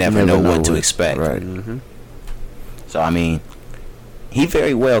fans never know what to expect. Right. So I mean, he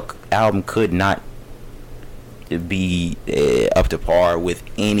very well album could not be up to par with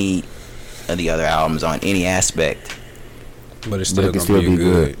any of the other albums on any aspect. But it's still gonna be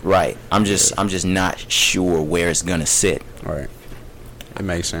good. Right. I'm just not sure where it's gonna sit. Right. It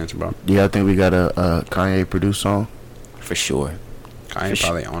makes sense, bro. Do y'all think we got a Kanye produced song? For sure. Kanye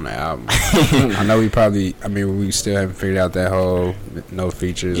probably on the album. I know we still haven't figured out that whole no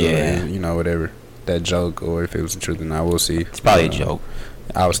features or whatever. That joke, or if it was the truth or not, we'll see. It's probably a joke.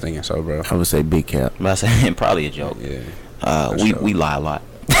 I was thinking so, bro. I would say big cap. But I said probably a joke. Yeah. We lie a lot.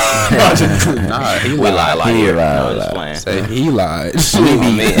 Nah, we lie a lot here. Say he lied. We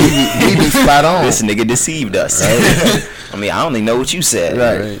be spot on. This nigga deceived us. Right? I mean, I only know what you said.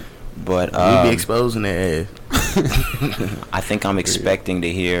 Right. But we be exposing their ass. I think I'm expecting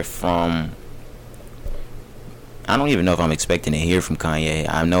to hear from. I don't even know if I'm expecting to hear from Kanye.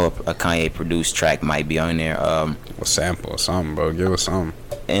 I know a Kanye produced track might be on there. A sample or something, bro. Give us something.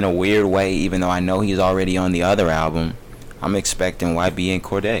 In a weird way, even though I know he's already on the other album, I'm expecting YB and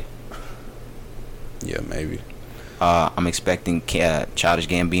Cordae. Yeah, maybe. I'm expecting Childish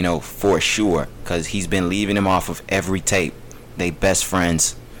Gambino for sure, because he's been leaving him off of every tape. They best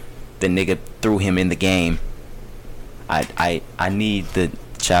friends. The nigga threw him in the game. I need the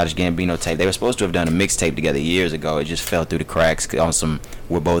Childish Gambino tape. They were supposed to have done a mixtape together years ago. It just fell through the cracks on some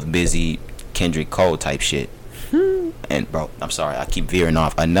we're both busy Kendrick Cole type shit. And bro, I'm sorry, I keep veering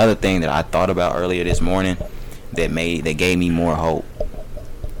off. Another thing that I thought about earlier this morning that gave me more hope.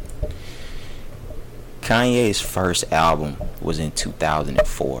 Kanye's first album was in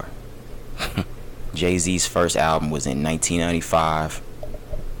 2004. Jay-Z's first album was in 1995.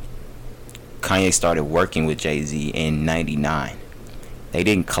 Kanye started working with Jay-Z in 99. They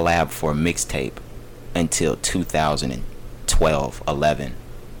didn't collab for a mixtape until 2012, 11.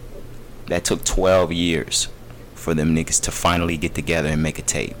 That took 12 years for them niggas to finally get together and make a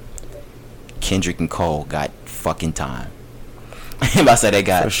tape. Kendrick and Cole got fucking time. I'm about to say they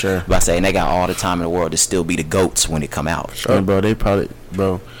got, for sure. About to say, and they got all the time in the world to still be the GOATs when it come out. Sure, bro. They probably,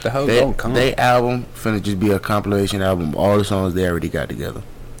 bro. The hell don't come. They album finna just be a compilation album of all the songs they already got together.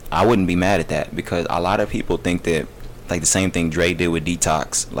 I wouldn't be mad at that because a lot of people think that, like the same thing Dre did with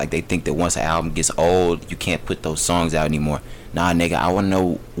Detox. Like they think that once an album gets old, you can't put those songs out anymore. Nah, nigga, I want to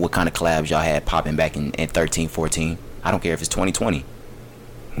know what kind of collabs y'all had popping back in 13, 14. I don't care if it's 2020.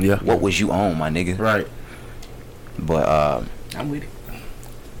 Yeah. What was you on, my nigga? Right. But I'm with it.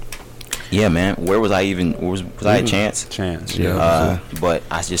 yeah, man. Where was I even? Was I a Chance? Chance. Yeah. But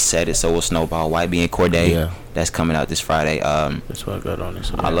I just said it. So will Snowball, YB and Cordae. Yeah. That's coming out this Friday. That's what I got on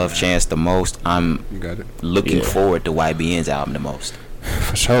this. I love Chance the most. I'm You got it. looking forward to YBN's album the most.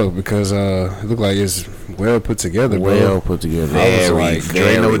 For sure, because it looked like it's well put together, bro. Well put together. Very,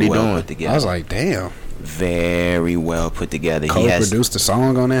 Dre know what he well doing. put together. I was like, damn. Very well put together. Cole He has produced a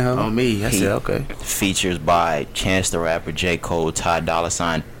song on that, huh? On me. I He- said, okay. features by Chance the Rapper, J. Cole, Ty Dolla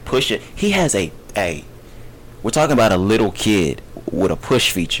 $ign, Pusha. He has we're talking about a little kid with a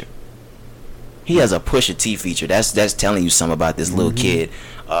Push feature. He has a Pusha T feature. That's telling you something about this little kid.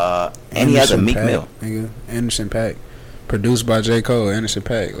 And he has a Meek Paak, Mill. nigga. Anderson .Paak. Produced by J. Cole, Anderson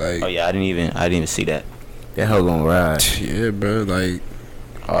 .Paak. Like, Oh yeah, I didn't even see that. That hoe gonna ride. yeah, bro. Like,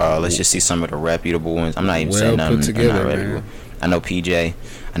 Let's just see some of the reputable ones. I'm not even Well saying nothing. put together, I'm not man. reputable. I know PJ.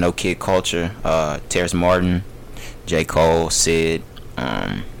 I know Kid Culture. Terrence Martin. J. Cole. Sid.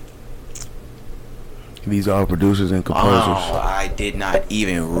 These are all producers and composers. Oh, I did not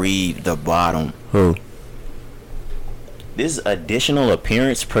even read the bottom. Who? This additional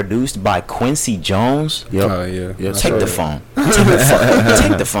appearance produced by Quincy Jones. Yep. oh, yeah. Yes, Take sir. the phone.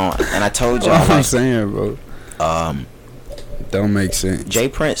 Take the phone. And I told y'all, That's what I'm like, saying, bro. Don't make sense. Jay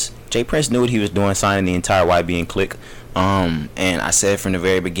Prince knew what he was doing, signing the entire YB and clique. And I said from the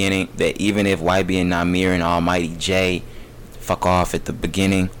very beginning that even if YB and Namir and Almighty Jay fuck off at the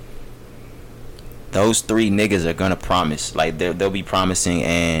beginning, those three niggas are gonna promise. Like they'll be promising,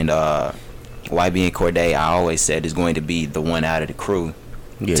 and YB and Cordae, I always said, is going to be the one out of the crew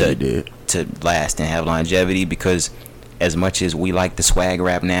Yeah, he did. to last and have longevity, because as much as we like the swag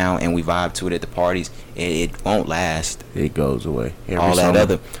rap now and we vibe to it at the parties, it won't last. It goes away. Every All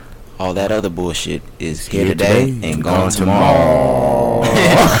summer. that other bullshit is here Here today today and gone tomorrow.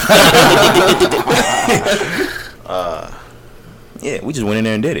 Yeah, we just went in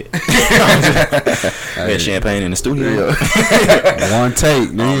there and did it. We had champagne in the studio. One take,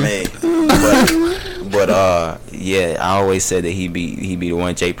 Oh man. man. But yeah, I always said that he'd be the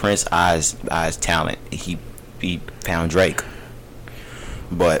one. Jay Prince eyes talent. He found Drake.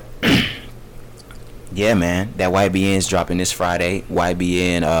 But yeah, man, that YBN's dropping this Friday.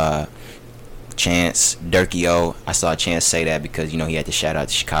 YBN, Chance, Durky O. I saw Chance say that because he had to shout out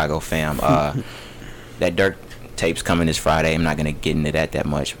the Chicago fam. That Dirk tape's coming this Friday. I'm not gonna get into that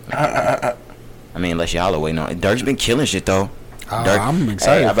much. I mean, unless y'all are waiting on it. Dirk's been killing shit though. Dirk, I'm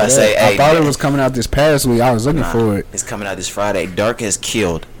excited. Hey, I'm about for to that. say, I hey, thought it was coming out this past week. I was looking for it. It's coming out this Friday. Dirk has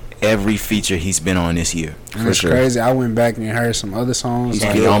killed every feature he's been on this year. And it's crazy. I went back and heard some other songs.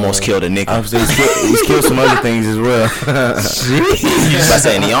 He almost killed a nigga. I was saying he's killed some other things as well. You was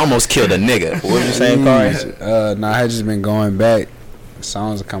saying he almost killed a nigga. What was you saying, Corey? No, I had just been going back.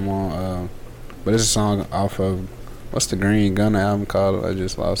 Songs come on, but it's a song off of what's the Green Gunna album called? I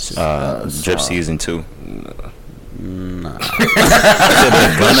just lost it. Drip Season 2. Nah. Is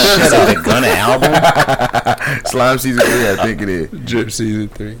it the Gunna album? Slime Season 3, I think it is. Drip Season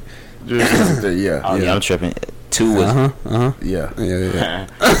 3. Drip Season 3, yeah. Oh, yeah, I'm tripping. 2 was. Yeah. Yeah.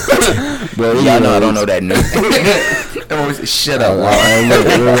 But Y'all know I don't know that new. Shut up.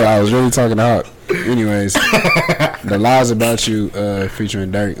 I was really talking out. Anyways, The Lies About You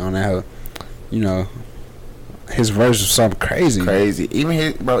featuring Dirk on that. His verse was something crazy.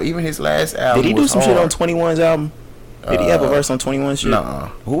 Even his last album. Did he do was some shit on hard. 21's album? Did he have a verse on 21's shit? Nuh-uh.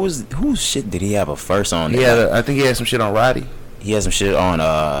 Whose shit did he have a verse on? I think he had some shit on Roddy. He had some shit on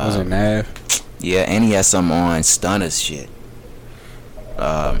Was it Nav? yeah, and he had some on Stunner's shit.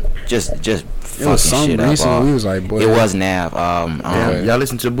 Just It was fucking something shit up. recently. We was like, boy. It was Nav. Y'all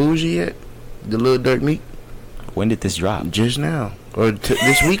listen to Bougie yet? The Lil Durk Meek? When did this drop? Just now. Or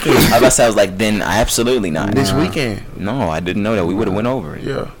this weekend. I was like, then absolutely not. This weekend. No, I didn't know that. We would have went over it.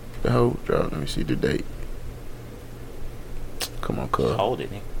 Yeah. The whole drop. Let me see the date. Come on, cuz. Hold it,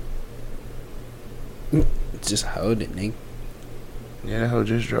 nigga. Just hold it, nigga. Yeah, that whole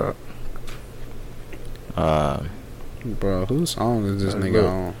just dropped. Bro, whose song is this nigga look.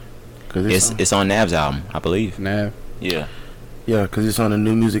 on? Cause It's on Nav's album, I believe. Nav? Yeah. yeah, because it's on the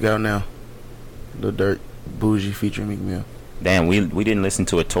new music out now. Lil Durk, Bougie featuring Meek Mill. Damn, we didn't listen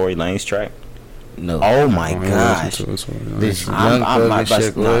to a Tory Lanez track. No. Oh my gosh. This I'm Young about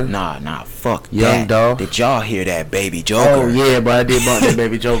Thug and shit. nah, fuck Young that. Dolph. Did y'all hear that Baby Joker? Oh yeah, but I did bump that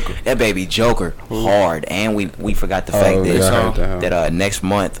Baby Joker. That Baby Joker hard, and we forgot the fact that next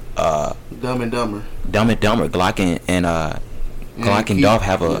month Dumb and Dumber, Glock and Dolph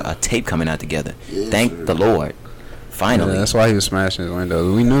have a tape coming out together. Yes, Thank sir. the Lord. Finally. Yeah, that's why he was smashing his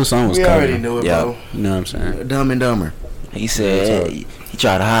windows. We knew something was We coming. already knew it, bro. You know what I'm saying? Dumb and Dumber. He said he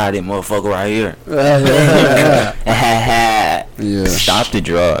tried to hide that motherfucker right here. Yeah. Stop the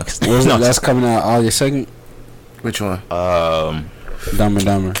drugs. That's coming out August 2nd. Which one? Dumb and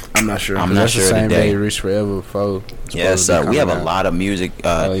Dumber. I'm not sure. I'm not That's sure the same today. day Rich Forever 4. Yes, sir. We have a lot of music.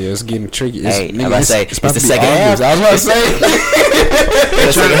 Oh yeah, it's getting tricky. Hey, I'm about to say it's the about to be second half. August. I was about to say.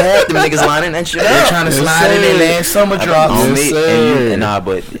 They're trying to have them niggas lining that shit They're up. trying to slide in there and summer drops. On Yes, me, sir.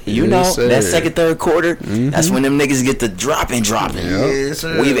 but you Yes, know sir. that second, third quarter, that's when them niggas get the dropping. Yes,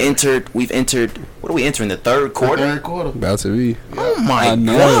 sir. We've entered. What are we entering? The third quarter. Third quarter. About to be. Oh my I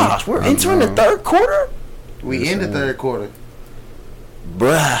know. gosh, we're entering the third quarter, We in the third quarter.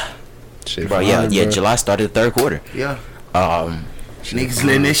 bruh. Shit Bro, flying, yeah. bro. July started the third quarter. Yeah. Niggas Niggas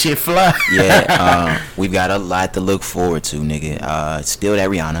letting that shit fly. Yeah, we've got a lot to look forward to, nigga. Still that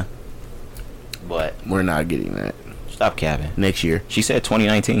Rihanna, but We're not getting that stop capping. next year. She said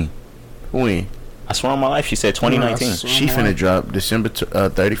 2019. When? I swear on my life, she said 2019. Yeah, She finna drop December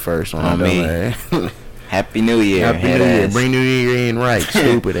 31st on me. me. Happy New Year. Happy head New Year. ass. Bring New Year in right.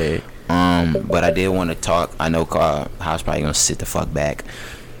 Stupid ass. But I did want to talk. I know House probably gonna sit the fuck back.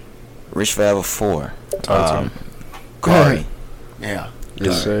 Rich Forever 4. Corey. Yeah.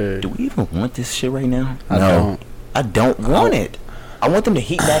 Yes, sir. Do we even want this shit right now? I I don't want it. I want them to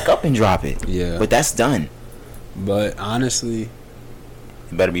heat back up and drop it. Yeah. But that's done. But honestly,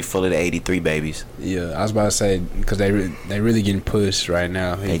 It better be full of the 83 babies. yeah, I was about to say because they really getting pushed right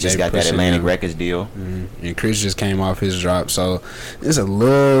now. They just got that Atlantic Records deal. And Chris just came off his drop, so it's a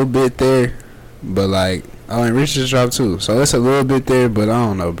little bit there. But like, and Rich just dropped too, so it's a little bit there. But I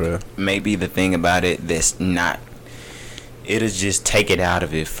don't know, bro. Maybe the thing about it that's not, it'll just take it out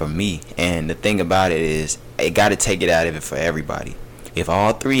of it for me. And the thing about it is, it got to take it out of it for everybody. If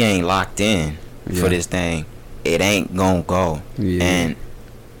all three ain't locked in for this thing, it ain't gonna go. Yeah. And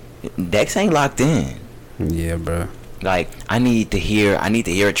Dex ain't locked in. Yeah, bro. Like, I need to hear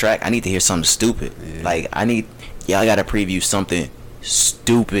a track. I need to hear something stupid. Yeah. Like, I gotta preview something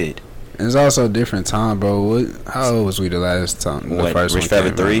stupid. It's also a different time, bro. How old was we the last time? The What, first Rich one Forever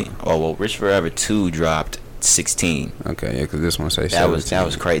came 3? out? Oh, well, Rich Forever 2 dropped 16. Okay, yeah, because this one say That was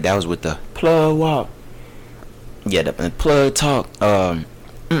crazy. That was with the plug walk. Yeah, the plug talk. No,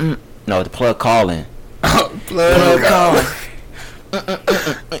 the plug calling. Plug calling.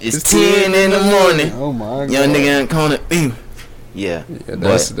 It's 10 in the morning. Oh my god. Young nigga in the corner. Yeah. Yeah,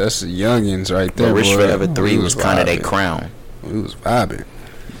 that's youngins right there. But Rich boy. Forever 3 was kind of their vibing. crown. We was vibing.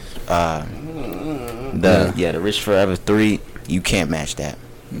 The Rich Forever 3, you can't match that.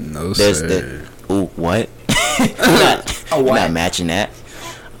 No There's sir. Ooh, what? You're not matching that.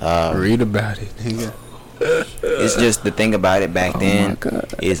 Read about it, nigga. It's just the thing about it back then my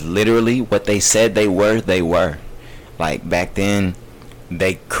God. is literally what they said they were. Like back then,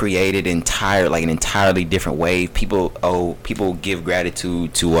 they created an entirely different wave. People give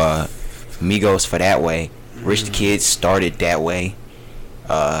gratitude to Migos for that way. Rich the Kid started that way.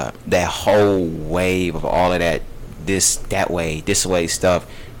 That whole wave of all of that, this way stuff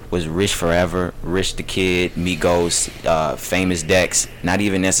was Rich Forever, Rich the Kid, Migos, Famous Dex. Not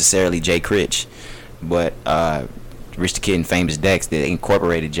even necessarily Jay Critch, but Rich the Kid and Famous Dex. They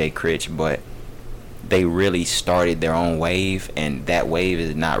incorporated Jay Critch, but they really started their own wave, and that wave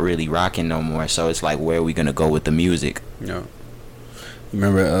is not really rocking no more. So it's like, where are we gonna go with the music? No.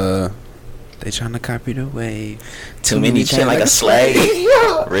 Remember, they trying to copy the wave. Too many chain like a slave.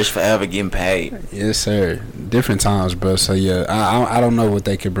 Rich Forever getting paid. Yes, sir. Different times, bro. So yeah, I don't know what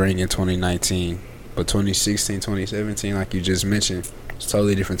they could bring in 2019, but 2016, 2017, like you just mentioned, it's a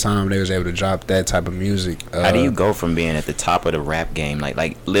totally different time. They was able to drop that type of music. How do you go from being at the top of the rap game?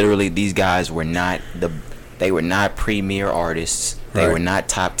 Like literally, these guys were not premier artists. They Right. were not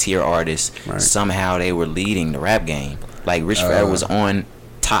top tier artists. Right. Somehow they were leading the rap game. Like Rich Forever was on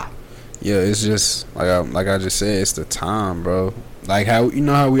top. Yeah, it's just like I just said, it's the time, bro. Like how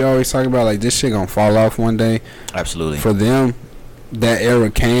how we always talk about like this shit gonna fall off one day. Absolutely. For them, that era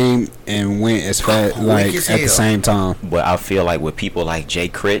came and went as fast, like as at hell. the same time. But I feel like with people like Jay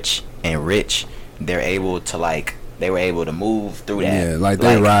Critch and Rich, they were able to move through that. Yeah, like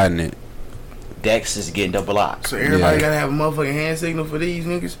they riding it. Dex is getting the block. So everybody gotta have a motherfucking hand signal for these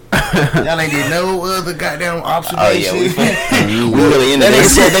niggas. Y'all ain't did no other goddamn observation. Oh yeah, we really into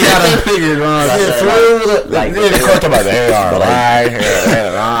this. They gotta figure it out. Like they talked about the hair, right?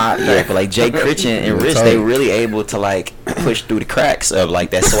 Yeah, but like Jay Critch and Rich, they really able to like push through the cracks of like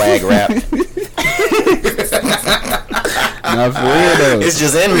that swag rap. Not for real though. It's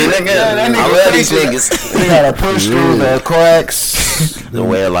just in me, nigga. I love these niggas. They gotta push through the cracks. The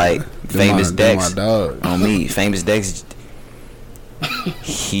way like Famous Dex on me, Famous Dex.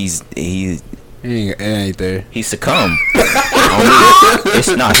 He ain't there. He succumbed. On me. It's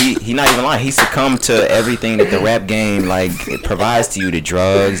not. He not even lying. He succumbed to everything that the rap game like it provides to you. The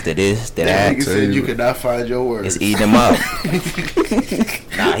drugs, the this, the that. Nigga said you could not find your words. It's eating him up.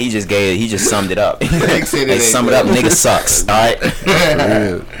 Nah, he just summed it up. They sum it up. Nigga sucks. All right.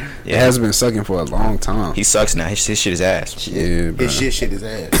 Yeah. It has been sucking for a long time. He sucks now. His shit is ass. Yeah, bro. His shit is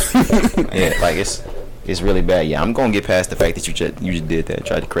ass. Yeah, like it's really bad. Yeah, I'm gonna get past the fact that you just did that.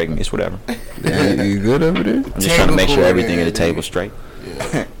 Tried to correct me. It's whatever. Yeah, you good over there? I'm just trying to make sure everything at the table's straight.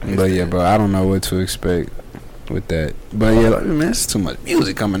 Yeah. But yeah, bro, I don't know what to expect with that. But yeah, like, man, it's too much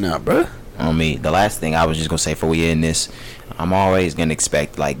music coming out, bro. On me, the last thing I was just gonna say before we end this, I'm always gonna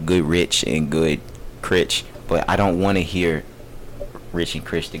expect like good Rich and good Critch, but I don't want to hear Rich and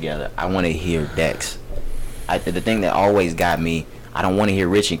Critch together. I want to hear Dex. The thing that always got me, I don't want to hear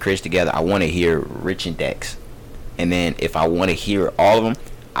Rich and Critch together. I want to hear Rich and Dex. And then if I want to hear all of them,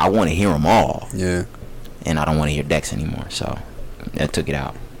 I want to hear them all. Yeah. And I don't want to hear Dex anymore. So that took it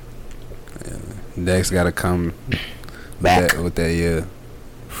out. Yeah. Dex got to come back with that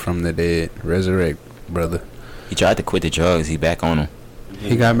from the dead, resurrect, brother. He tried to quit the drugs. He back on them.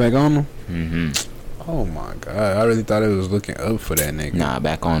 He got back on them. Mm-hmm. Oh my god! I really thought it was looking up for that nigga. Nah,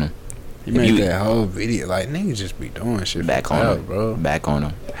 back on him. He made that whole video like niggas just be doing shit. Back on him, bro. Back on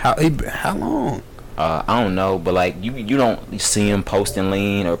him. How long? I don't know, but like you don't see him posting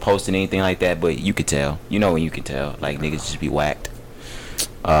lean or posting anything like that, but you could tell. You know when you can tell, like niggas just be whacked.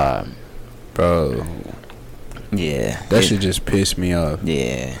 Bro. Yeah. That shit just pissed me off.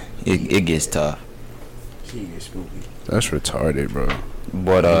 Yeah. It gets tough. That's retarded, bro.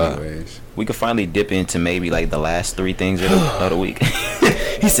 But we could finally dip into maybe like the last three things of the week.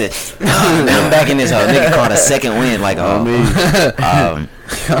 He said, "I'm back in this nigga called a second win." Like,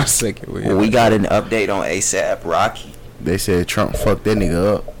 second win. We got an update on ASAP Rocky. They said Trump fucked that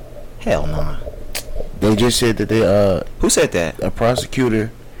nigga up. Hell nah. They just said that they Who said that? A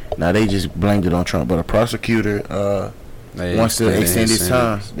prosecutor. Now they just blamed it on Trump, but a prosecutor wants to extend his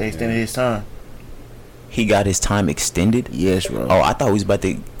time. They extended his time. He got his time extended? Yes, bro. Oh, I thought we was about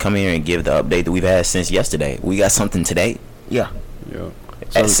to come here and give the update that we've had since yesterday. We got something today? Yeah.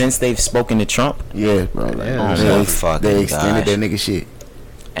 So, since they've spoken to Trump? Yeah, bro. Like, they extended that nigga shit.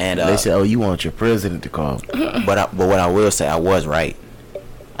 And they said, "Oh, you want your president to call?" But what I will say, I was right.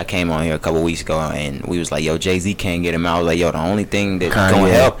 I came on here a couple weeks ago and we was like, "Yo, Jay-Z can't get him out." I was like, "Yo, the only thing that's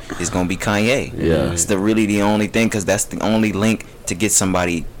gonna help is gonna be Kanye." Yeah, it's really the only thing, because that's the only link to get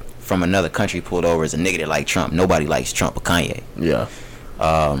somebody from another country pulled over as a nigga that like Trump. Nobody likes Trump but Kanye. Yeah.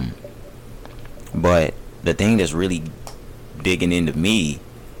 But the thing that's really digging into me,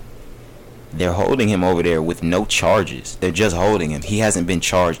 they're holding him over there with no charges. They're just holding him. He hasn't been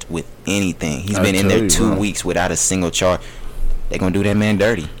charged with anything. He's been in there 2 weeks without a single charge. They gonna do that man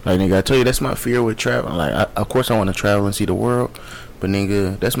dirty. Like, nigga, I tell you, that's my fear with traveling. Like, of course I want to travel and see the world, but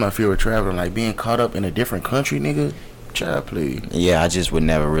nigga, that's my fear with traveling. Like, being caught up in a different country, nigga. Child, please. Yeah, I just would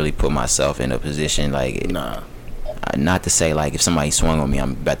never really put myself in a position like. Nah. Not to say like if somebody swung on me,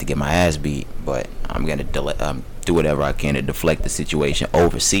 I'm about to get my ass beat, but I'm gonna do whatever I can to deflect the situation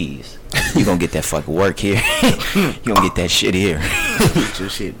overseas. You gonna get that fucking work here. You gonna get that shit here. Get your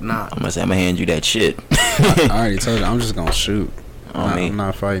shit. Nah. I'm gonna hand you that shit. I already told you. I'm just gonna shoot. I'm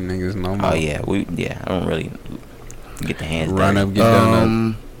not fighting niggas no more. Oh yeah, I don't really get the hands. Run up, get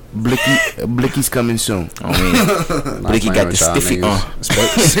done up. Blicky's coming soon. Blicky got the stiffy on.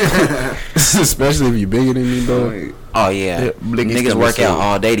 Especially if you bigger than me, bro. Oh yeah, niggas work out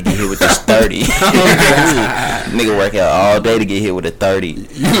all day to get hit with this 30. Nigga work out all day to get hit with a 30.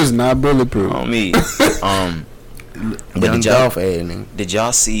 You was not bulletproof. On me. But did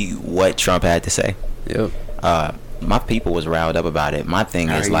y'all see what Trump had to say? Yep. My people was riled up about it. My thing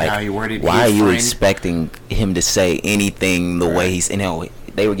is like, why are you expecting him to say anything the way he's,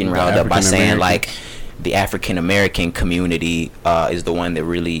 they were getting riled up by saying like the African American community is the one that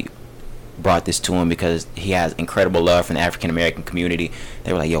really brought this to him because he has incredible love from the African American community.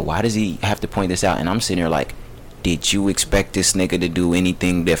 They were like, yo, why does he have to point this out? And I'm sitting there like, did you expect this nigga to do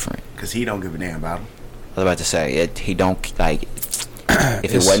anything different? Because he don't give a damn about him. I was about to say, he don't, like,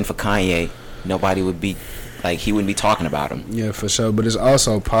 if it wasn't for Kanye, nobody would be like he wouldn't be talking about him. Yeah, for sure. But it's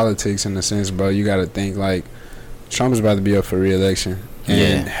also politics in the sense, bro. You got to think like Trump is about to be up for re-election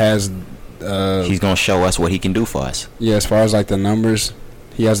and has. He's gonna show us what he can do for us. Yeah, as far as like the numbers,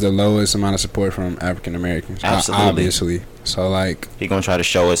 he has the lowest amount of support from African Americans. Absolutely. Obviously. So like he gonna try to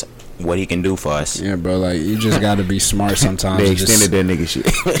show us what he can do for us. Yeah, bro. Like you just got to be smart sometimes. They extended that nigga shit.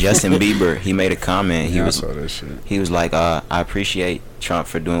 Justin Bieber, he made a comment. I saw that shit. He was like, I appreciate Trump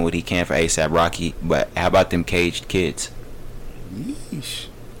for doing what he can for ASAP Rocky, but how about them caged kids? Yeesh.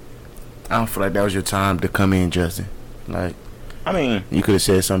 I don't feel like that was your time to come in, Justin. Like, I mean, you could have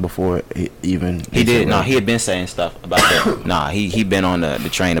said something before even. He did. No, he had been saying stuff about that. Nah, he been on the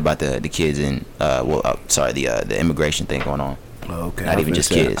train about the kids and the immigration thing going on. Oh, okay. Not even just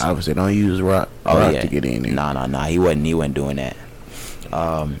kids. I would say don't use rock to get in there. Nah. He wasn't doing that.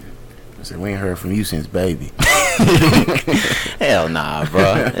 I said we ain't heard from you since baby. Hell nah,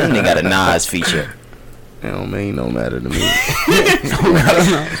 bro. This nigga got a Nas feature. It don't mean no matter to me.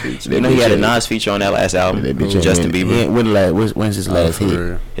 You know he had a Nas feature on that last album. Justin Bieber. When's his last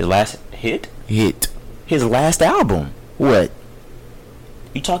hit? His last hit? His last album. What?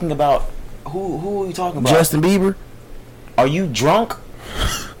 You talking about who are you talking about? Justin Bieber? Are you drunk?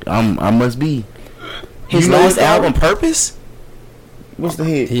 I must be. His last album, Purpose? What's the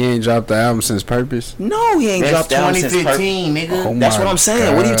hit? He ain't dropped the album since Purpose. No, he ain't dropped the album since Purpose. 2015, nigga. Oh that's what I'm saying.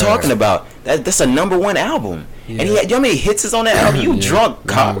 God. What are you talking about? That's a #1 album. Yeah. And he had, you know how many hits is on that album? You drunk,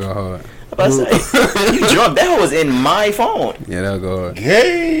 cop. Go hard. I'm about to say, you drunk. That hoe was in my phone. Yeah, that'll go hard.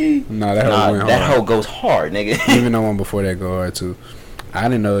 Gay. No, that hoe went hard. That hoe goes hard, nigga. Even the one before that go hard too. I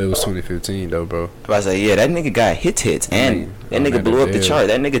didn't know it was 2015 though, bro. I'm about to say, yeah, that nigga got hits, and that nigga blew up the chart.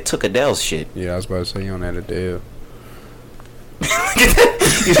 That nigga took Adele's shit. Yeah, I was about to say, you on that Adele. You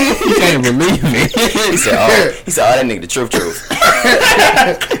can't believe me. He said, that nigga the truth.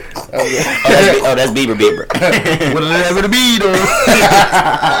 That's Bieber. What a ever to be though.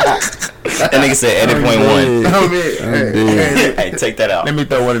 That nigga said edit point one. Hey, take that out. Let me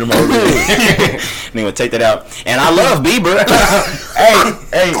throw one of them over. Nigga, take that out. And I love Bieber.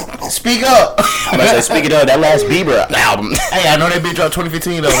 hey, speak up. I'm about to say, speaking of that last Bieber album. Hey, I know that bitch dropped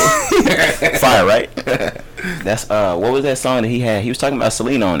 2015 though. Fire, right? That's what was that song that he had? He was talking about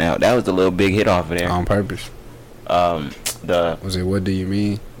Selena on that. That was the little big hit off of there. On Purpose. Was it What Do You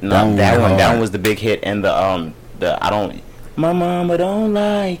Mean? No, that one was the big hit, and my mama don't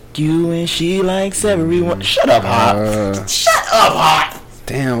like you and she likes everyone. Shut up, Hot. Shut up, Hot.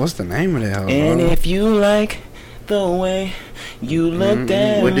 Damn, what's the name of that hoe? And if you like the way you look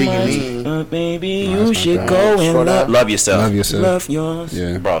that what do you mean? Baby, you should go and love yourself. Love yours.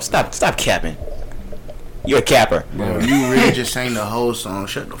 Yeah. Bro, stop capping. You're a capper. Bro, you really just sang the whole song.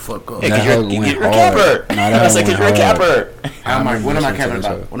 Shut the fuck up. Yeah, you're a capper. I said, you're a capper. What am I capping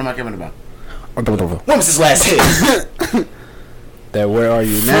about? When was his last hit? That Where Are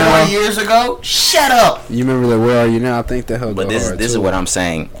You Now? 4 years ago? Shut up. You remember that Where Are You Now? I think that hoe. But this is what I'm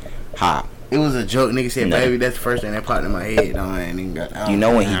saying. Ha. It was a joke. Nigga said, baby, that's the first thing that popped in my head. You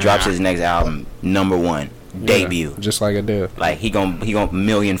know when he drops his next album, #1 debut, just like Adele. Like he gon'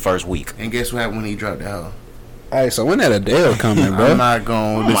 million first week. And guess what happened when he dropped the album? Hey, so when that Adele coming, bro? I'm not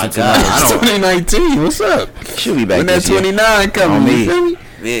gonna listen to that. 2019. What's up? She'll be back. When that 29 coming, you feel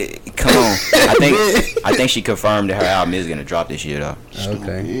me? Come on. I think she confirmed that her album is gonna drop this year though.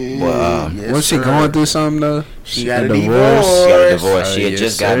 Okay. Well, was she going through something though? She got a divorce. She got a divorce. She had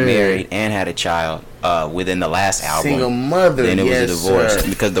just got married and had a child within the last album. Single mother. Then it was a divorce. Sir.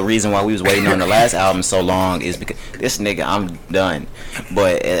 Because the reason why we was waiting on the last album so long is because this nigga, I'm done.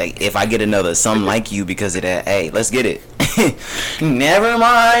 But if I get another Something Like You because of that, hey, let's get it. Never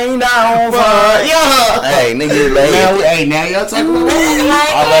mind, I don't find. Yeah. Hey, nigga, now y'all talking about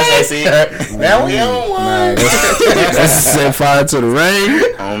all I say, see. Now we on one. That's set fire to the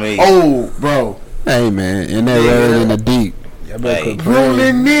rain. On me. Oh, bro. Hey, man. And that rolling in the deep.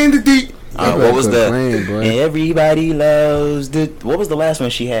 Rolling in the deep. What was Everybody Loves the. What was the last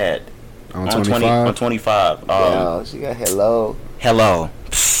one she had? On 25? On 25. She got Hello.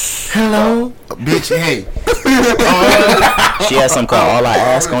 Bitch, hey. She had something called All I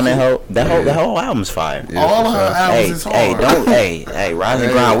Ask on that whole. The whole album's fire. Yeah, all of her albums is hard. Hey, Rise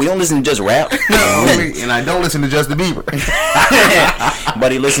and Grind. We don't listen to just rap. And I don't listen to Justin Bieber.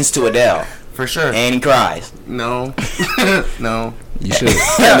 But he listens to Adele. For sure. And he cries. No. No. You should.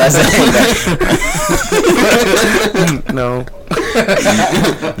 No.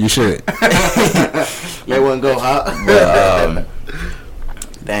 You should. Let one go, huh? But,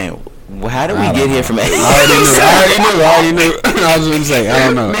 dang, Well, how did we get here from I already knew. I was gonna say, I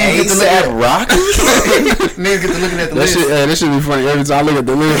don't know. ASAP Rocky? Niggas get to looking at the list. That should be funny. Every time I look at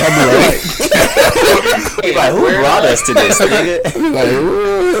the list, I He like, who brought us to this, nigga? be like,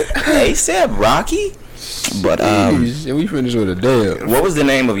 what? ASAP Rocky? But We finished with a dub. what was the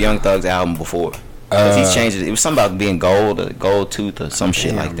name of Young Thug's album before? 'Cause he's changed it. It was something about being gold or gold tooth or some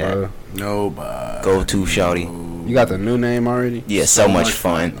shit like that. Bro. Nobody. Gold tooth shorty. You got the new name already? Yeah, so much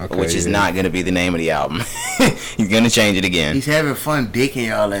fun, Okay, which is yeah. not gonna be the name of the album. He's gonna change it again. He's having fun dicking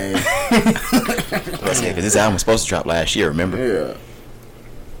y'all ass. Let's say, because this album was supposed to drop last year. Remember? Yeah. It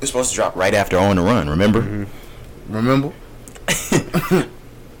was supposed to drop right after On the Run. Remember? Mm-hmm. Remember?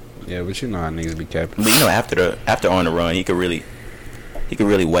 Yeah, but you know how niggas be capping. But you know, after On the Run, he could really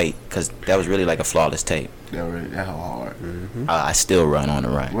wait, because that was really like a flawless tape. That hard. I still run On the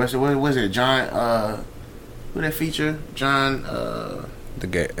Run. What was it? John, who that feature? John, The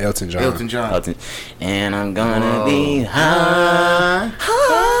gay Elton John. Elton John. And I'm gonna be high.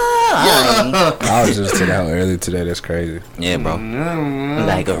 I was just to that earlier today. That's crazy. Yeah, bro.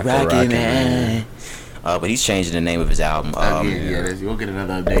 Like a rocket man. But he's changing the name of his album. We'll get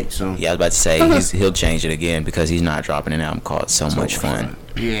another update soon. Yeah, I was about to say he'll change it again because he's not dropping an album called So Much Fun.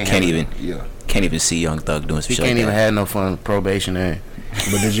 Can't even see Young Thug doing some He shit can't like even that. have no fun probation there.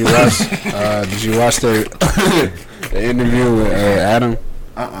 But did you watch? Did you watch the interview with Adam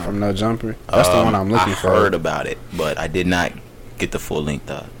from No Jumper? That's the one I'm looking for. I heard about it, but I did not get the full length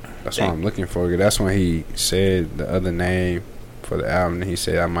of. That's what I'm looking for. That's when he said the other name for the album. He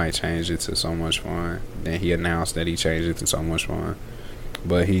said I might change it to So Much Fun. Then he announced that he changed it to So Much Fun.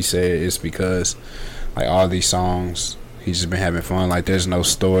 But he said it's because like all these songs, he's just been having fun. Like there's no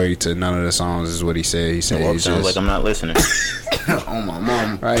story to none of the songs. Is what he said. He said it's sounds just like I'm not listening. Oh my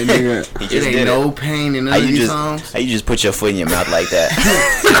mom. right, nigga. He It just ain't did no it. pain in none How of you these just songs. how you just put your foot in your mouth like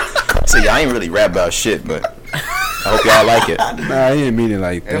that? So y'all ain't really rap about shit, but I hope y'all like it. Nah, he didn't mean it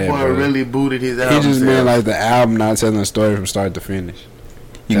like that. That boy bro. really booted his He album. just meant like the album not telling a story from start to finish.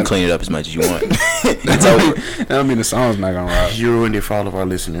 You can clean it up as much as you want. It's over. That don't mean the song's not gonna rock. You ruined it for all of our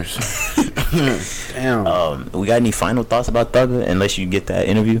listeners. Damn. We got any final thoughts about Thugger? Unless you get that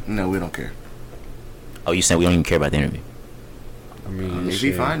interview. No, we don't care. Oh, you saying we don't even care about the interview? I mean, If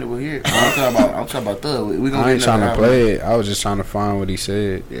shit. he find it, we're here. I'm talking about Thug. We gonna I ain't get trying another to album. play it. I was just trying to find what he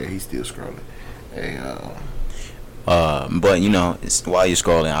said. Yeah, he's still scrolling. Hey, But you know, while you're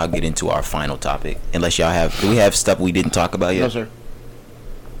scrolling, I'll get into our final topic. Unless y'all do we have stuff we didn't talk about yet? no sir.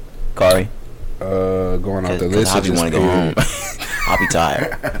 Kari? Going off the Because list. I be want to go home. I'll be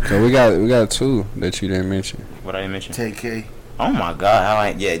tired. So we got two that you didn't mention. What I didn't mention? TK. Oh my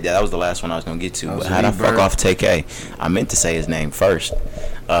God! That was the last one I was gonna get to. Oh, But so how'd I he fuck burned. off TK? I meant to say his name first.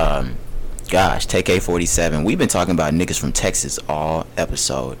 Gosh, TK-47. We've been talking about niggas from Texas all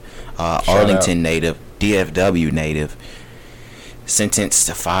episode. Arlington native, DFW native. Sentenced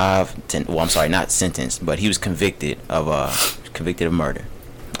to 10. Well, I'm sorry, not sentenced, but he was convicted of murder.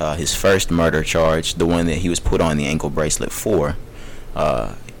 His first murder charge, the one that he was put on the ankle bracelet for,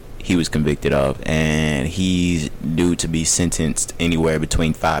 he was convicted of, and he's due to be sentenced anywhere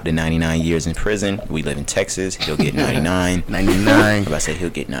between 5 to 99 years in prison. We live in Texas. He'll get 99. 99. If I said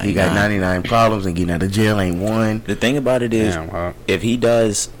he'll get 99. He got 99 problems and getting out of jail ain't one. The thing about it is, Damn, huh?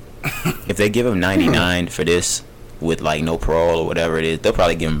 if they give him 99 for this with like no parole or whatever it is, they'll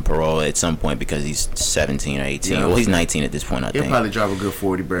probably give him parole at some point because he's 17 or 18. Yeah. Well, he's 19 at this point, I He'll think. probably drop a good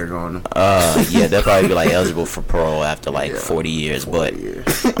 40 burger on him. Yeah, they'll probably be like eligible for parole after like 40 years. 40 But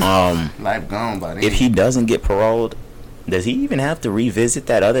years. Life gone by then. if he doesn't get paroled, does he even have to revisit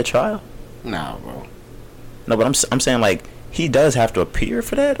that other trial? Nah, bro. No, but I'm saying like he does have to appear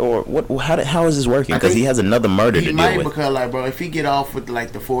for that, or what? How is this working? I Because think he has another murder He to might deal with. because, like, bro, if he get off with,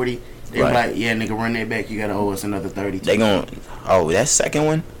 like, the 40, they Right. like, yeah, nigga, run that back. You gotta owe us another 30. They gon' that second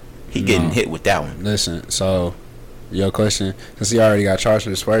one, he getting hit with that one. Listen, so your question, since he already got charged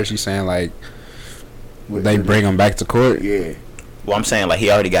with this first, you saying like they bring him back to court? Yeah. Well, I'm saying like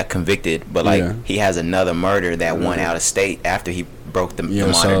he already got convicted, but like Yeah. he has another murder that went out of state after he broke the Yeah,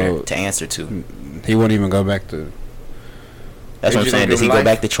 monitor so- to answer to. He won't even go back to. That's what I'm just saying. gonna Does he give go him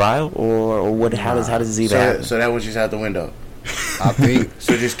back life? to trial, or what? How does this even happen? So that was just out the window. I think.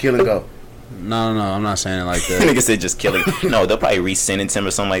 So just kill and go. No, I'm not saying it like that. Nigga said just kill him. No, they'll probably re-sentence him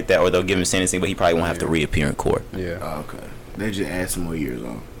or something like that, or they'll give him sentencing, but he probably won't have to reappear in court. Yeah. Oh, okay. They just add some more years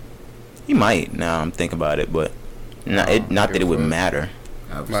on. He might. Now I'm thinking about it, but not that it would matter.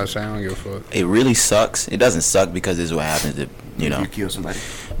 I'm not saying I don't give a fuck. It really sucks. It doesn't suck because this is what happens. If If you kill somebody.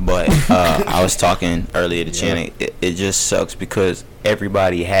 But I was talking earlier to Channing. It just sucks because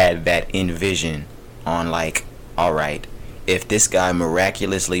everybody had that envision on like, all right, if this guy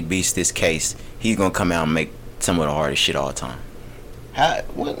miraculously beats this case, he's gonna come out and make some of the hardest shit all the time.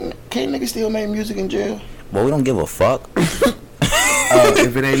 Can't niggas still make music in jail? But we don't give a fuck.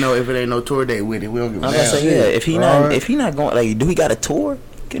 If it ain't no tour date with it, we don't give a I'm damn. gonna say if he not going, like, do he got a tour?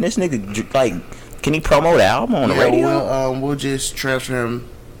 Can this nigga like? Can he promote the album on the radio? We'll just transfer him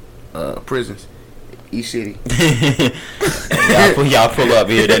prisons, each city. y'all pull up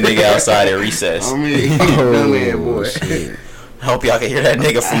here, that nigga outside at recess. I mean, dumbass boy. Shit. I hope y'all can hear that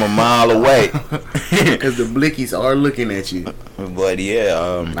nigga from a mile away. Because the blickies are looking at you. But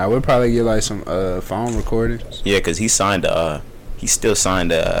yeah, I would probably get like some phone recordings. Yeah, because he still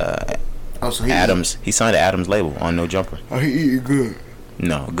signed Adams. He signed the Adams label on No Jumper. Oh, he eating good.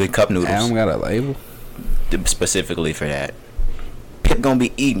 No, Good Cup Noodles. Adam got a label specifically for that. Pip gonna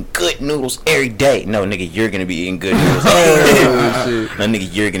be eating good noodles every day. No, nigga, you're gonna be eating good noodles. No, nigga,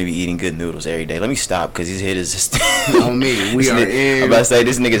 you're gonna be eating good noodles every day. Let me stop because his hitters is on me. We are in. I'm about to say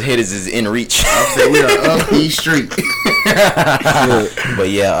this nigga's hitters is in reach. I'm saying we are up East Street. But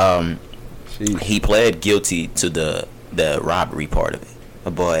yeah, he pled guilty to the robbery part of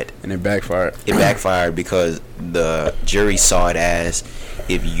it, but and it backfired. It backfired because the jury saw it as,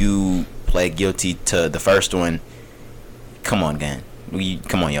 if you pled guilty to the first one, come on, gang.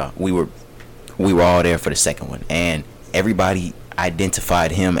 Come on, y'all. We were all there for the second one, and everybody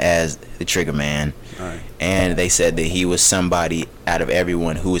identified him as the trigger man. Right. And they said that he was somebody out of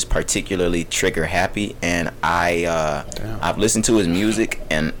everyone who was particularly trigger happy. And I've listened to his music,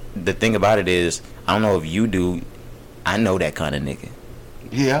 and the thing about it is, I don't know if you do, I know that kind of nigga.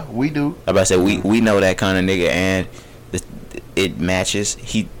 Yeah, we do. I about to say we know that kind of nigga, and it matches.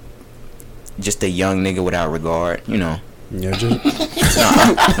 He just a young nigga without regard, you know. Yeah, just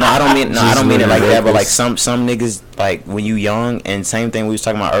I don't mean it like that, but like some niggas, like when you young, and same thing we was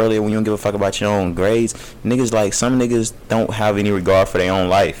talking about earlier, when you don't give a fuck about your own grades, niggas, like, some niggas don't have any regard for their own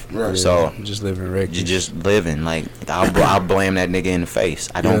life. Right. So just living reckless. Just living like I'll blame that nigga in the face.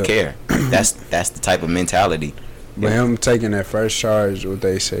 I don't care. That's the type of mentality. But him taking that first charge, what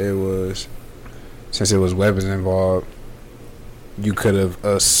they said was, since it was weapons involved, you could have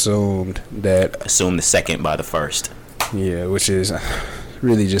assumed the second by the first. Yeah, which is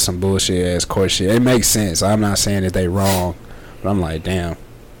really just some bullshit ass court shit. It makes sense. I'm not saying that they wrong, but I'm like, damn,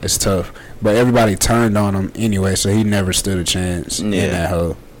 it's tough. But everybody turned on him anyway, so he never stood a chance in that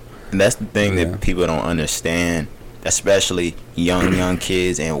hole. And that's the thing that people don't understand, especially young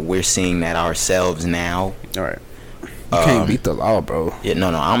kids, and we're seeing that ourselves now. All right. You can't beat the law, bro. Yeah, no,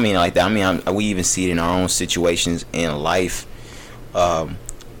 I mean like that. I mean, we even see it in our own situations in life.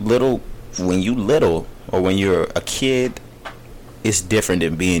 When you're a kid, it's different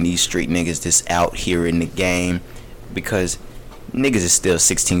than being these street niggas that's out here in the game, because niggas is still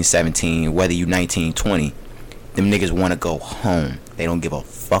 16, 17, whether you 19, 20. Them niggas want to go home. They don't give a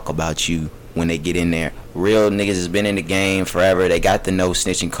fuck about you when they get in there. Real niggas has been in the game forever. They got the no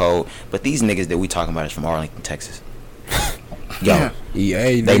snitching code. But these niggas that we talking about is from Arlington, Texas. Yo,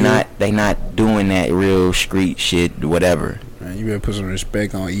 EA, they not doing that real street shit, whatever. Man, you better put some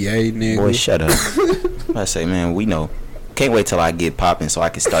respect on EA, nigga. Boy, shut up. I say, man, we know. Can't wait till I get popping so I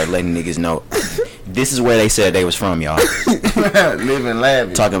can start letting niggas know. This is where they said they was from, y'all. Living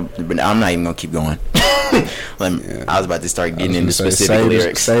lavish. Talking, but I'm not even gonna keep going. I was about to start getting into specific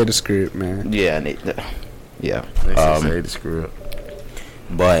lyrics. Say the script, man. Yeah, yeah. Say the script.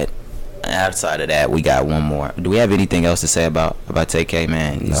 But outside of that, we got one more. Do we have anything else to say about TK,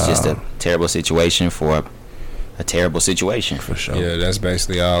 man? It's just a terrible situation for a terrible situation. For sure. Yeah, that's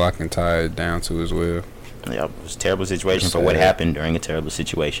basically all I can tie it down to as well. Yeah, it was a terrible situation for what happened during a terrible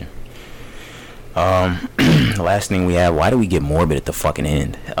situation. The last thing we have, why do we get morbid at the fucking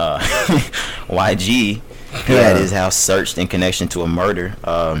end? YG had his house searched in connection to a murder.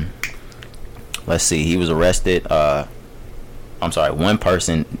 Let's see, he was arrested. One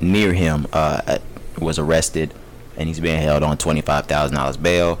person near him was arrested, and he's being held on $25,000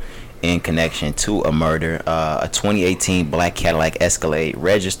 bail in connection to a murder. A 2018 black Cadillac Escalade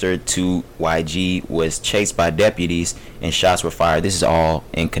registered to YG was chased by deputies, and shots were fired. This is all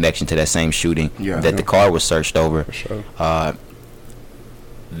in connection to that same shooting that the car was searched over. For sure.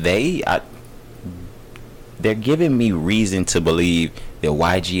 They're giving me reason to believe that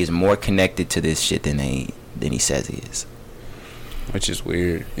YG is more connected to this shit than he says he is. Which is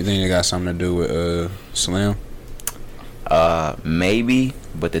weird. You think it got something to do with Slim? Maybe,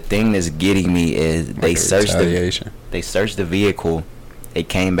 but the thing that's getting me is they searched the vehicle. They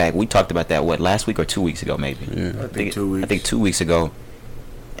came back. We talked about that last week or 2 weeks ago, maybe. Yeah, I think 2 weeks. I think 2 weeks ago,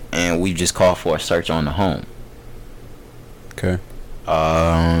 and we just called for a search on the home. Okay.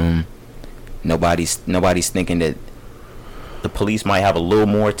 Nobody's thinking that the police might have a little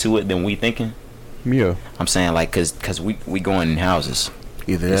more to it than we thinking. Yeah. I'm saying like cause we going in houses.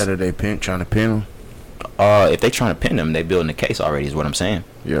 Either that or they trying to pin them. If they trying to pin them, they building a case already. Is what I'm saying.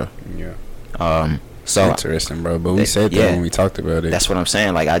 Yeah. So interesting, bro. But we said that when we talked about it. That's what I'm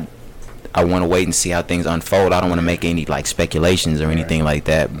saying. Like I want to wait and see how things unfold. I don't want to make any like speculations or anything like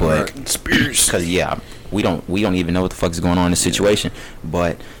that. But because we don't even know what the fuck is going on in the situation.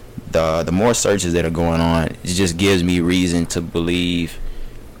 But the more searches that are going on, it just gives me reason to believe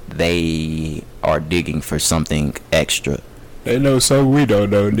they are digging for something extra. They know something we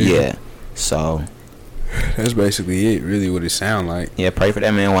don't know, nigga. Yeah. So that's basically it. Really, what it sound like. Yeah. Pray for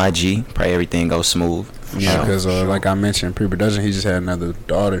that man YG. Pray everything goes smooth. Yeah, because like I mentioned, pre-production, he just had another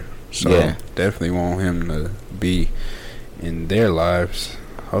daughter. So definitely want him to be in their lives.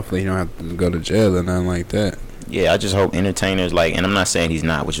 Hopefully he don't have to go to jail or nothing like that. Yeah, I just hope entertainers like, and I'm not saying he's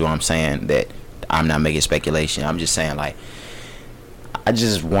not, which is what I'm saying, that I'm not making speculation. I'm just saying like, I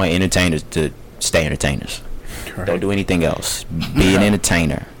just want entertainers to stay entertainers. Right. Don't do anything else. Be an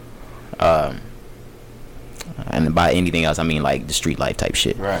entertainer. And by anything else, I mean like the street life type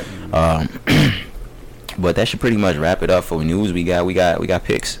shit. Right. But that should pretty much wrap it up for news. We got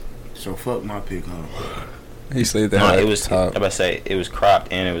picks. So fuck my pick, huh? He said that. No, it was. I'm about to say it was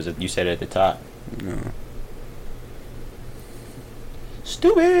cropped and it was. You said it at the top. No.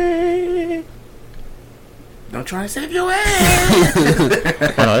 Stupid. Don't try to save your ass.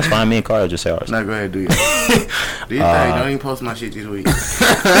 Oh, no, that's fine. Me and Carl just say ours. No, go ahead, do your thing. Do your thing. Don't even post my shit this week.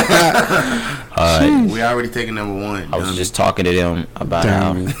 We already taking number one. I was just talking to them about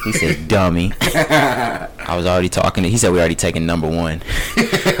how he said dummy. I was already talking to. He said we already taking number one.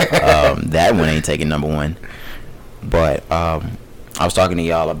 That one ain't taking number one. But I was talking to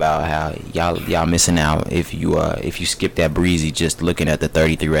y'all about how y'all missing out if you skip that Breezy just looking at the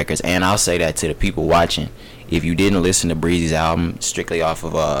 33 records. And I'll say that to the people watching. If you didn't listen to Breezy's album strictly off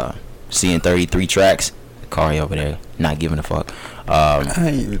of seeing 33 tracks, Kari over there not giving a fuck. I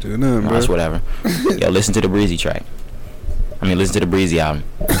ain't even doing nothing, bro. That's whatever. Yo, listen to the Breezy track. I mean, listen to the Breezy album.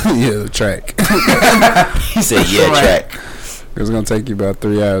 Yeah, the track. He said, yeah, track. It's gonna take you about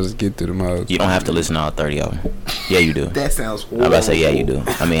 3 hours to get through the mode. You don't have to listen to all 30 of them. Yeah, you do. That sounds horrible. I'm about to say, yeah, you do.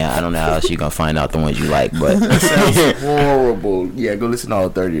 I mean, I don't know how else you gonna find out the ones you like, but that sounds horrible. Yeah, go listen to all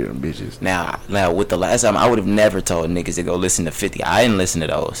 30 of them bitches. Now, with the last album, I would have never told niggas to go listen to 50. I didn't listen to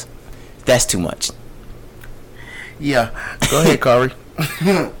those. That's too much. Yeah, go ahead, Kari.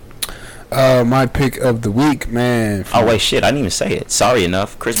 My pick of the week, man. Oh wait, shit, I didn't even say it. Sorry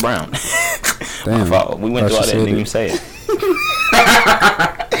enough, Chris Brown. Damn, we went through all that and didn't even say it.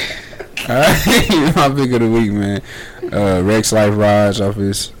 Alright, my pick of the week, man. Rex Life Raj off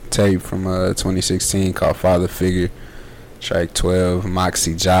his tape from 2016 called Father Figure, track 12,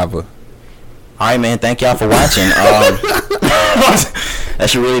 Moxie Java. Alright, man, thank y'all for watching. That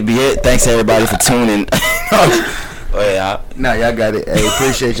should really be it. Thanks everybody for tuning. Nah, y'all got it. Hey,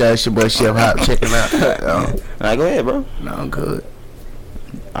 appreciate y'all. It's your boy Chef Hop. Check him out. Nah, go ahead, bro. No, I'm good.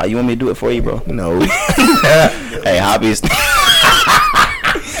 You want me to do it for you, bro? No. Hey, hobbies.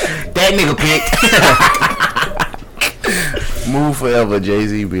 That nigga picked. Move Forever,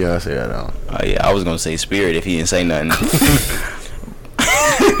 Jay-Z, Beyonce. I don't. Oh yeah, I was gonna say Spirit if he didn't say nothing.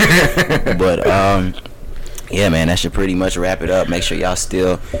 But yeah, man, that should pretty much wrap it up. Make sure y'all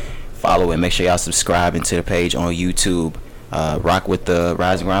still follow and make sure y'all subscribing to the page on YouTube. Rock with the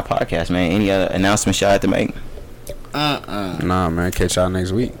Rise and Grind podcast, man. Any other announcements y'all have to make? Nah, man. Catch y'all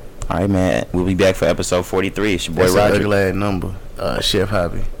next week. All right, man. We'll be back for episode 43. It's your boy That's Roger. Ugly ass number. Chef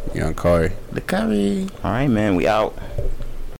Hobby. Young Kari. The Kari. All right, man. We out.